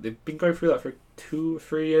of they've been going through that for 2 or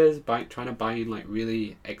 3 years, trying to buy in like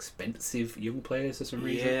really expensive young players for some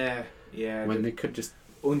reason. Yeah. When they could just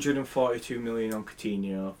 142 million on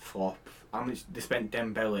Coutinho, flop. How much they spent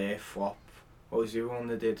Dembele, flop. What was the other one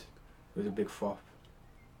they did? It was a big flop.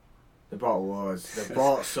 They bought loads. They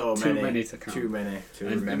bought so many. Too many to count. Too many to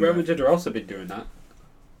and remember. Real Madrid have also been doing that.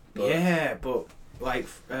 But like,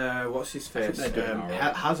 what's his face?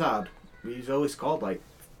 Hazard. He's only scored like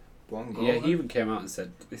 1 goal. Yeah, he even came out and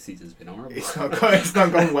said this season's been horrible. It's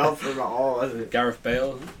not gone well for him at all, has it? Gareth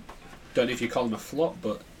Bale, don't know if you call him a flop,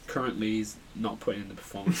 but currently he's not putting in the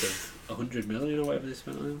performance of 100 million or whatever they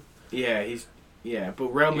spent on him.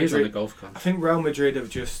 But Real Madrid. He's on the golf course. I think Real Madrid have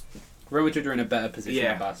just. Real Madrid are in a better position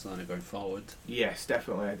than Barcelona going forward. Yes,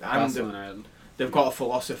 definitely. And Barcelona, they've got a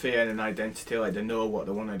philosophy and an identity. Like they know what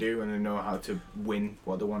they want to do and they know how to win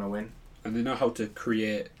what they want to win. And they know how to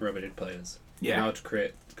create Real Madrid players. Yeah. They know how to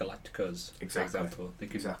create Galacticos, for example. They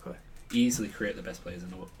can easily create the best players in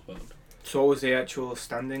the world. So what was the actual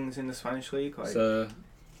standings in the Spanish league? Like, so,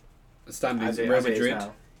 the standings, Real Madrid,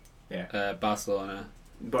 Barcelona.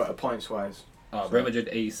 But points-wise? Real Madrid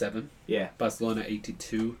 87. Yeah. Barcelona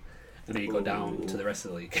 82. And then you go down to the rest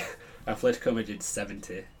of the league. Atletico Madrid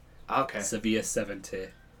 70. Okay. Sevilla 70.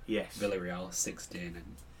 Yes. Villarreal 16.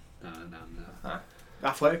 And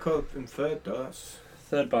Atletico in third, though. That's...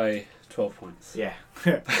 Third by 12 points. Yeah.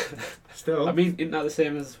 Still. I mean, isn't that the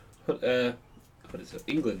same as what is it?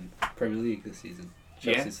 England Premier League this season?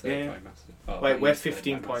 Chelsea's third by massive. Wait, we're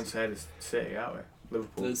 15 points ahead of City, aren't we?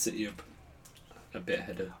 Liverpool. The City up a bit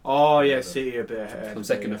ahead of. Oh yeah, City a bit ahead. From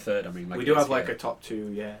second or third, I mean. Like we do have like a top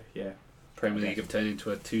 2, yeah. Premier League have turned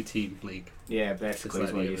into a 2-team league. Yeah, basically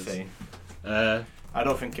is what you're saying. I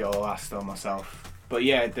don't think it'll last though myself. But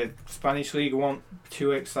yeah, the Spanish league wasn't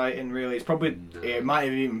too exciting really. It's probably it might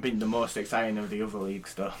have even been the most exciting of the other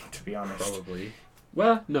leagues though, to be honest. Probably.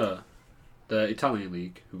 Well, no. The Italian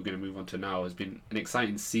league, who we're going to move on to now, has been an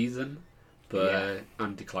exciting season, but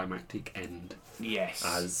anticlimactic end. Yes.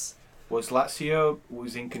 As Lazio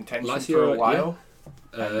was in contention for a while,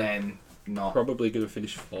 and then not. Probably going to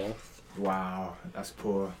finish 4th. Wow, that's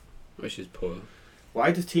poor. Which is poor.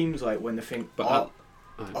 Why do teams like when they think,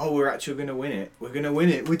 we're actually going to win it? We're going to win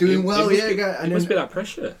it. We're doing well. It must be that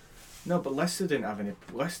pressure. No, but Leicester didn't have any.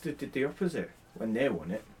 Leicester did the opposite when they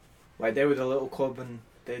won it. Like they were the little club and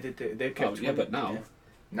they kept. Yeah, but now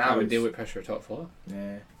we deal with pressure at top 4.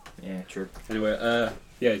 Yeah, true. Anyway,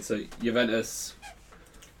 so Juventus,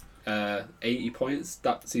 80 points.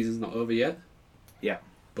 That season's not over yet. Yeah,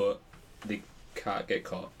 but they can't get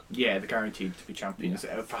caught. Yeah, they're guaranteed to be champions.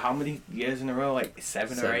 For how many years in a row? Like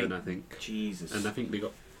 7 or 8? I think. Jesus. And I think they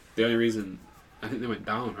got... The only reason... I think they went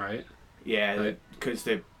down, right? Yeah, because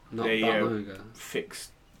they long ago.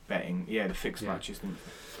 Fixed betting. Yeah, the fixed matches. Didn't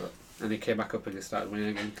they? And they came back up and they started winning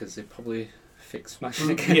again because they probably fixed matches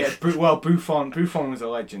again. Yeah, Buffon was a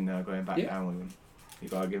legend there going back down with him. You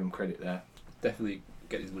got to give him credit there. Definitely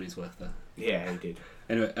get his money's worth there. Yeah, he did.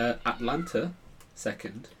 Anyway, Atlanta,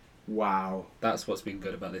 2nd. Wow. That's what's been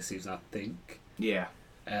good about this season, I think. Yeah.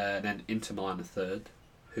 And then Inter Milan, 3rd,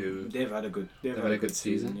 who... They've had a good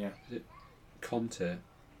season, yeah. Is it Conte?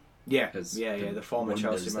 Yeah, the former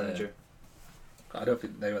Chelsea manager. I don't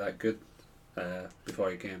think they were that good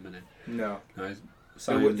before he came in. No. They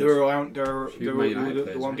weren't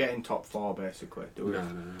getting top 4, basically. No.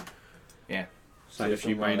 Yeah. Signed a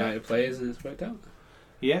few Man United players and it's worked out.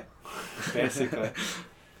 Yeah, basically.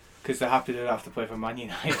 Because they're happy they don't have to play for Man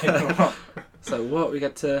United anymore. So what? We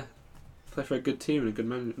get to play for a good team and a good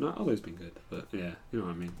manager. Not always been good, but yeah, you know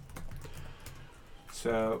what I mean.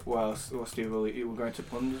 So, what's the other league? We're going to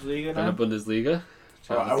Bundesliga now? Bundesliga.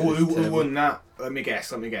 Who won that? Let me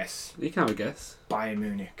guess. You can have a guess. Bayern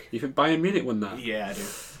Munich. You think Bayern Munich won that? Yeah, I do.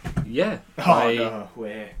 Yeah. Oh, no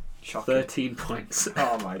way. Shocking. 13 points.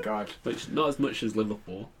 Oh, my God. Which, not as much as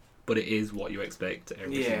Liverpool, but it is what you expect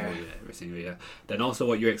every single year. Then also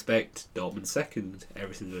what you expect, Dortmund 2nd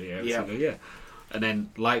every single year. And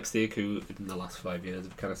then Leipzig, who in the last 5 years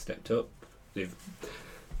have kind of stepped up. They've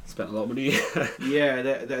spent a lot of money. Yeah,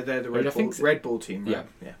 they're the Red Bull team, right?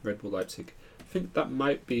 Yeah, Red Bull Leipzig. I think that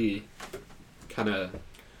might be kind of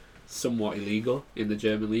somewhat illegal in the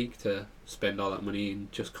German league to spend all that money and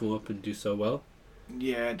just come up and do so well.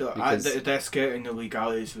 Yeah, they're skirting the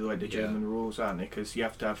legalities of the German rules, aren't they? Because you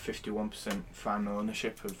have to have 51% fan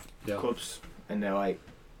ownership of clubs, and they're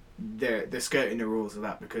skirting the rules of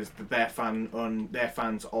that because their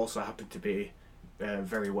fans also happen to be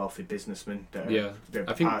very wealthy businessmen. That are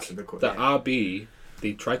I think parts of the club. The RB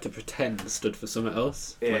they tried to pretend it stood for something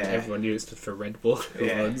else. Yeah. Like everyone knew it stood for Red Bull, who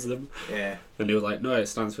owns them. Yeah. And they were like, no, it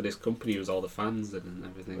stands for this company with all the fans and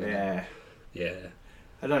everything. Yeah. Yeah.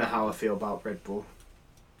 I don't know how I feel about Red Bull.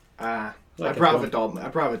 Like I'd rather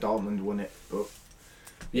Dortmund win it, but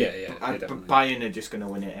yeah, Bayern are just going to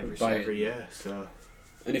win it every year. So.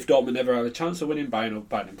 And if Dortmund ever have a chance of winning, Bayern will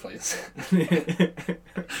buy them players.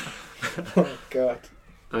 Oh God.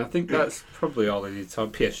 And I think that's probably all they need to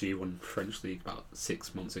talk. PSG won French League about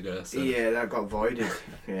 6 months ago. So. Yeah, that got voided.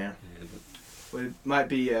 Yeah. Well, it might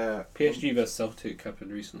be... PSG versus Celtic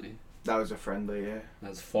happened recently. That was a friendly, yeah. That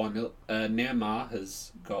was 4-0. Neymar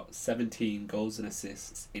has got 17 goals and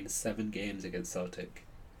assists in 7 games against Celtic.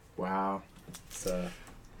 Wow. So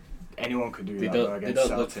anyone could do that against They don't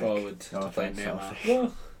Celtic. look forward to playing Neymar.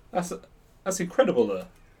 Celtic. Well, that's incredible though.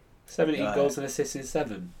 17 goals and assists in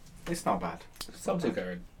 7. It's not bad. Celtic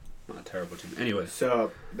are not a terrible team. Anyway.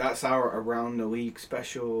 So that's our Around the League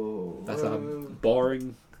special. That's our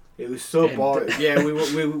boring... It was so boring. Yeah,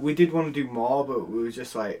 we did want to do more, but we were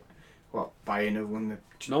just like, what, Bayern have won the... Do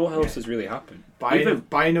you know what else has really happened?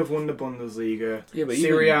 Bayern have won the Bundesliga. Yeah, but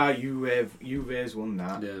Serie A, Juve's won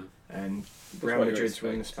that. Yeah. And Real Madrid's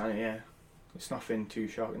won the Spanish. Yeah. It's nothing too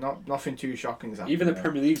shocking. Nothing too shocking has happened. Even the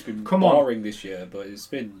Premier League's been boring this year, but it's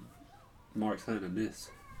been more exciting than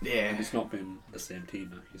this. Yeah. And it's not been the same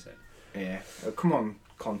team, like you said. Yeah. Come on,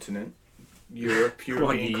 continent. Europe. Come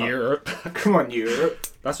on, Europe. Come on, Europe.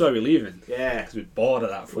 That's why we're leaving. Yeah. Because we're bored of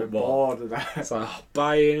that football. We're bored of that. It's like,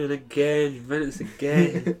 Bayern again, Juventus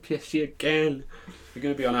again, PSG again. We're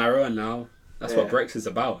going to be on our own now. That's what Brexit's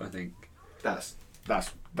about, I think. That's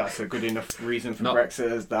a good enough reason for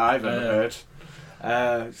Brexit as that I've ever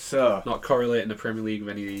heard. So not correlating the Premier League with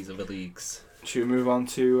any of these other leagues. Should we move on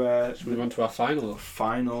to our final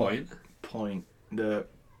point? The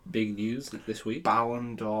big news this week.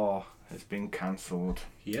 Ballon d'Or has been cancelled.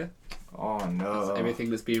 Yeah. Oh no. That's everything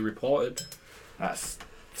that's being reported. That's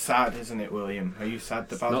sad, isn't it, William? Are you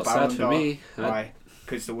sad about not Ballon sad d'Or? for me. Why?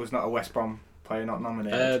 Because there was not a West Brom player not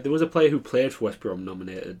nominated. There was a player who played for West Brom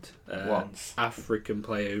nominated. Once. African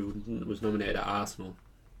player who was nominated at Arsenal.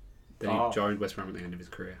 Then he joined West Brom at the end of his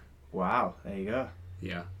career. Wow, there you go.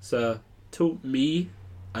 Yeah. So, to me,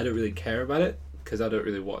 I don't really care about it because I don't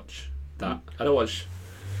really watch that. I don't watch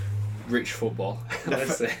rich football.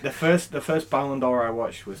 The first Ballon d'Or I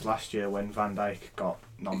watched was last year when Van Dijk got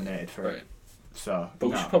nominated for it. So, but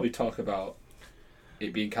we should probably talk about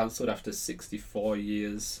it being cancelled after 64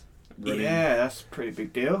 years running. Yeah, that's a pretty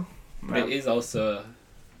big deal. But it is also...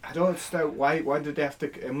 I don't understand why did they have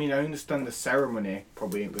to... I mean, I understand the ceremony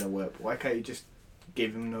probably ain't going to work, but why can't you just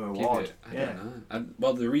give him the award? I don't know. And,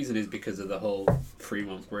 well, the reason is because of the whole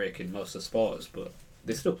 3-month break in most of sports, but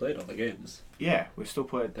they still played all the games. Yeah, we still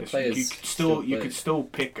played. The players you could still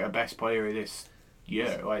pick a best player of this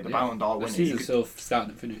year, like the Ballon d'Or winner. The season's still starting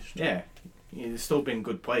and finished. Yeah. There's still been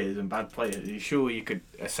good players and bad players. Sure, you could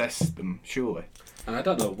assess them, surely. And I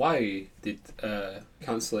don't know why they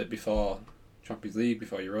cancel it before Champions League,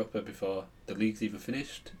 before Europa, before the league's even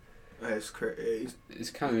finished. It's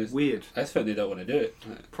kind of weird. I just think they don't want to do it.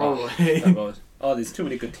 Probably. There's too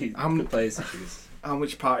many good teams, good players to choose. How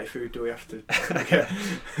much party food do we have to get?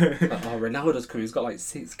 Ronaldo's coming. He's got like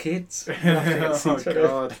 6 kids. Oh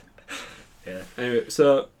God. Yeah. Anyway,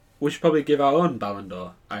 so we should probably give our own Ballon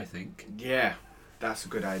d'Or, I think. Yeah, that's a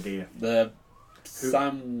good idea. The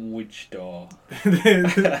Sandwich d'Or.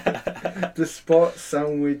 The Sports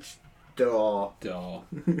Sandwich d'Or. Award.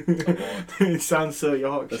 It sounds so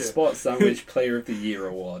Yorkshire. The Sports Sandwich Player of the Year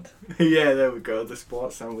award. Yeah, there we go. The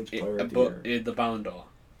Sports Sandwich Player of the Year. The Ballon d'Or.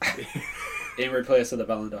 In replace of the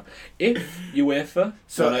Ballon d'Or. If UEFA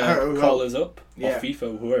want to call us up, or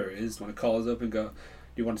FIFA, whoever it is, want to call us up and go, do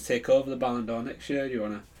you want to take over the Ballon d'Or next year? Do you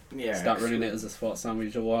want to start running it as a Sports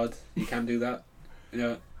Sandwich Award? You can do that.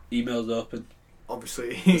 Emails open.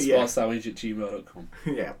 Obviously, sportssandwich@gmail.com.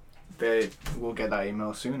 Yeah, we'll get that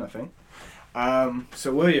email soon, I think.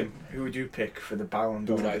 So William, who would you pick for the Ballon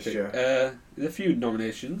d'Or this year? There's a few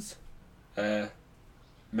nominations.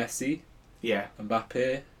 Messi. Yeah.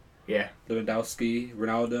 Mbappe. Yeah. Lewandowski.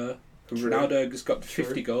 Ronaldo. True. Ronaldo just got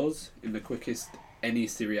 50 goals in the quickest any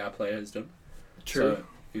Serie A player has done. True.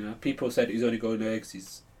 So, people said he's only going there because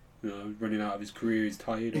he's running out of his career, he's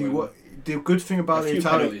tired. The good thing about the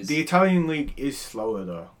Italian league is slower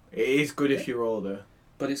though. It is good if you're older.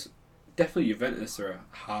 But it's definitely Juventus are a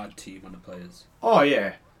hard team on the players. Oh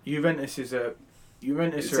yeah, Juventus are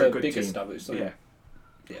a good big team. Established team.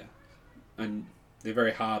 Yeah, and they're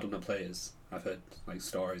very hard on the players. I've heard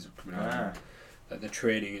stories coming out. That the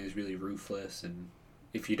training is really ruthless, and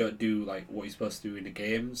if you don't do like what you're supposed to do in the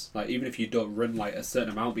games, like even if you don't run like a certain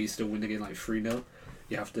amount but you still win the game like 3-0,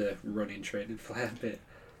 you have to run in training for a bit.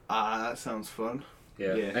 That sounds fun.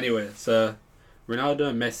 Yeah. Anyway, so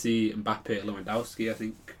Ronaldo, Messi, Mbappe, Lewandowski, I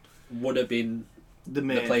think would have been the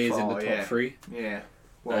players in the top three. Yeah.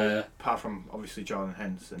 Well, apart from obviously Jordan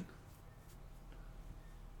Henderson.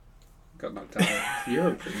 Got knocked out of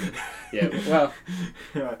Europe. Yeah, well,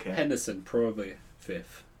 okay. Henderson probably 5th.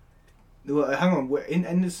 Well, hang on, in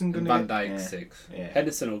Henderson going to Van Dijk 6th. Yeah.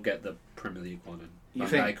 Henderson will get the Premier League one. And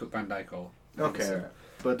Van Dijk or okay, right.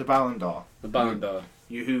 But the Ballon d'Or. The Ballon d'Or.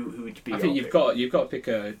 Who would be? I think you've got to pick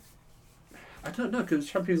a. I don't know because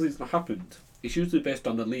Champions League's not happened. It's usually based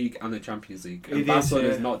on the league and the Champions League. And Barcelona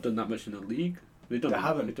has not done that much in the league. They've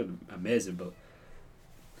done amazing, but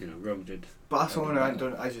Rome did. Barcelona haven't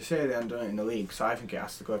done, as you say, they haven't done it in the league. So I think it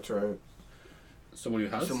has to go to someone who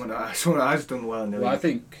has. Someone that has done well in the league. Well, I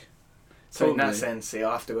think. So in that sense,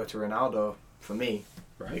 it'll have to go to Ronaldo for me,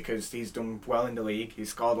 right? Because he's done well in the league. He's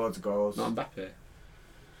scored loads of goals. Not Mbappe.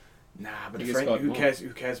 Nah, but the French, who cares? Who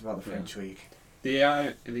cares about the French league?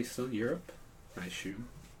 Are they still in Europe? I assume.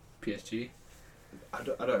 PSG. I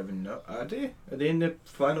don't even know. Are they? Are they in the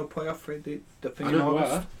final playoff for the thing I in know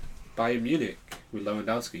August? Bayern Munich with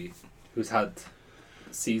Lewandowski, who's had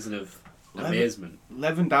a season of amazement.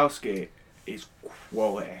 Lewandowski is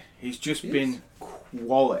quality. He's just been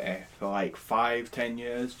quality for like 5-10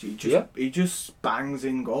 years. He just bangs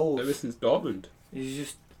in goals. Ever since Dortmund. He's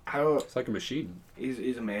just it's like a machine.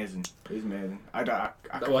 He's amazing. He's amazing.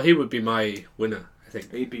 Well, he would be my winner, I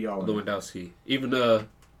think. He'd be your winner. Lewandowski. Even though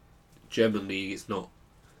German league is not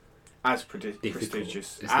as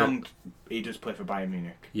prestigious. And he does play for Bayern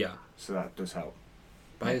Munich. Yeah. So that does help.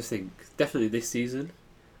 But I just think, definitely this season,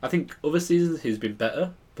 I think other seasons he's been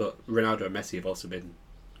better, but Ronaldo and Messi have also been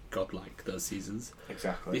godlike those seasons.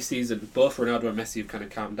 Exactly. This season, both Ronaldo and Messi have kind of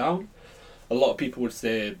calmed down. A lot of people would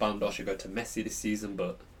say Ballon d'Or should go to Messi this season,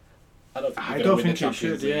 but I don't think it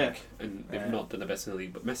should, and they've not done the best in the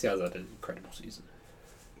league, but Messi has had an incredible season.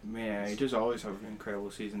 Yeah, he does always have an incredible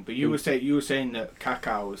season. But you were saying that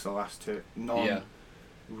Kaká was the last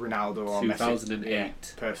Ronaldo or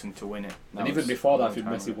 2008 person to win it. And even before that, I think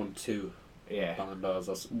Messi won 2 Ballon d'Ors.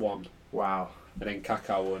 That's 1. Wow. And then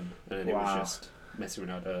Kaká won, and then it was just Messi,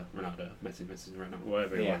 Ronaldo, Messi, Ronaldo,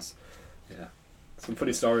 whatever it was. Yeah. Some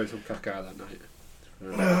funny stories from Kaká that night.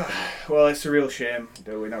 Well, it's a real shame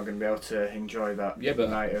that we're not going to be able to enjoy that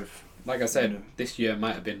night of... Like I said, this year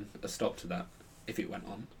might have been a stop to that if it went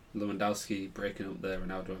on. Lewandowski breaking up there,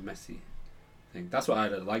 Ronaldo and Messi. I think that's what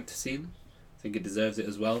I'd have liked to see. I think it deserves it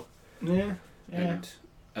as well. Yeah. And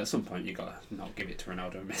at some point you gotta not give it to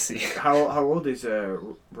Ronaldo and Messi. How old is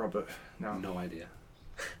Robert now? No idea.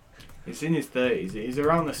 He's in his 30s. He's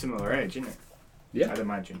around a similar age, isn't he? Yeah. I'd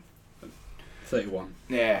imagine. 31.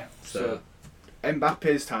 Yeah. So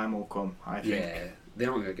Mbappe's time will come, I think. Yeah. They're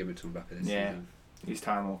not gonna give it to Mbappe this season. His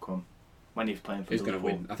time will come. When he's playing for Liverpool. Liverpool.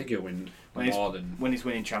 He's going to win. I think he'll win when he's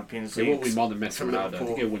winning Champions League. He won't win more than Messi and Ronaldo. I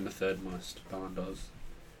think he'll win the 3rd most Ballon d'Ors.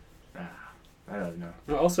 I don't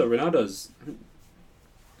know. Also, Ronaldo's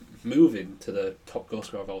moving to the top goal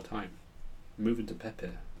scorer of all time. Moving to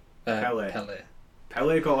Pele.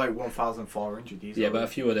 Pele got like 1,400 easily. Yeah, but a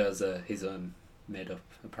few of those are his own made up,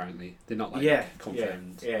 apparently. They're not like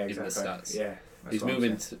confirmed in the stats. Yeah, he's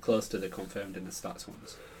moving close to the confirmed in the stats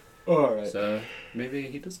ones. Alright. So maybe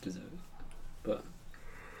he does deserve it. But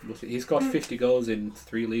we'll see. He's got 50 goals in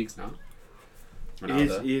 3 leagues now.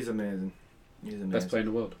 Ronaldo. He is amazing. He's amazing. Best player in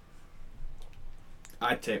the world.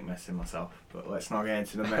 I'd take Messi myself, but let's not get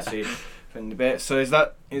into the Messi debate. So is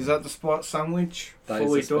that the sports sandwich? That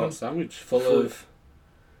is the sports sandwich. Full of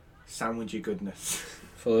sandwichy goodness.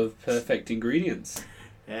 Full of perfect ingredients.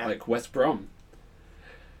 Yeah. Like West Brom.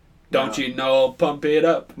 Don't you know? Pump it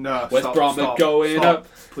up. No, West Brom are going up.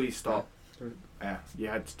 Please stop. Yeah, you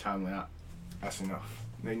had to tell me that. That's enough.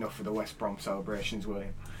 Enough for the West Brom celebrations,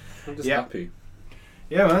 William. I'm just happy.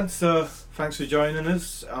 Yeah, man. So thanks for joining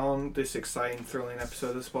us on this exciting, thrilling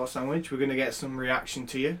episode of Sports Sandwich. We're going to get some reaction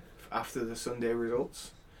to you after the Sunday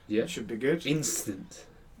results. Yeah. Should be good. Instant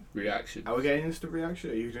reaction. Are we getting instant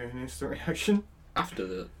reaction? Are you doing an instant reaction? After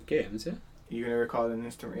the games, yeah. Are you going to record an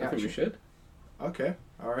instant reaction? I think we should. Okay.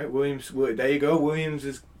 All right. Williams. There you go. Williams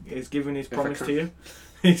is giving his promise to you.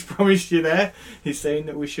 He's promised you there. He's saying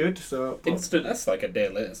that we should. So instant. That's like a day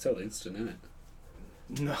later. Still instant, isn't it?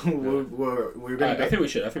 No, we're going to. I think we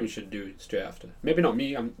should. I think we should do it straight after. Maybe not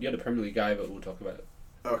me. You're the Premier League guy, but we'll talk about it.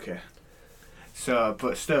 Okay. So,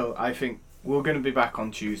 but still, I think we're going to be back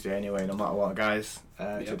on Tuesday anyway, no matter what, guys,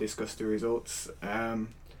 to discuss the results. But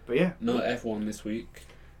yeah. No F1 this week.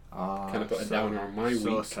 Kind of put a downer on my week.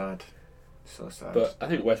 So sad. So sad. But I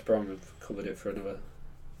think West Brom have covered it for another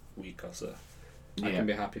week or so. I can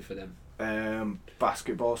be happy for them.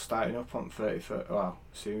 Basketball starting up on 31st, well,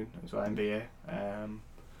 soon as well, NBA.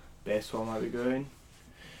 Baseball might be going.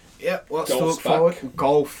 Yeah, what's to look forward?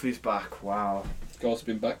 Golf is back, wow. Golf's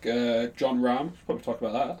been back. John Rahm, probably talk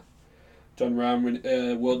about that. John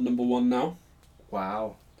Rahm, world number 1 now.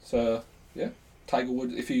 Wow. So, yeah. Tiger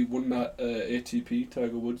Woods, if he won that ATP,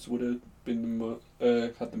 Tiger Woods would have been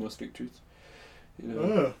had the most victories.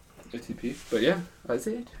 ATP. But yeah, is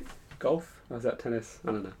it ATP? Golf? Or is that tennis?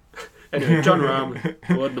 I don't know. Anyway, John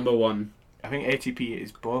Rahm, world number 1. I think ATP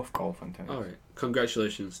is both golf and tennis. Alright.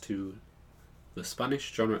 Congratulations to the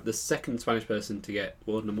Spanish, John Rahm, the second Spanish person to get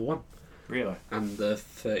world number 1. Really? And the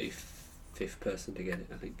 35th person to get it,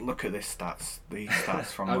 I think. Look at these stats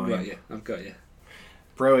from I've got you.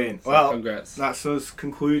 Brilliant. So well, congrats. That's us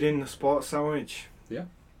concluding the sports sandwich. Yeah.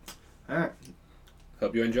 Alright.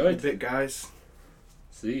 Hope you enjoyed. Good bit, guys.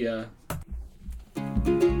 See ya.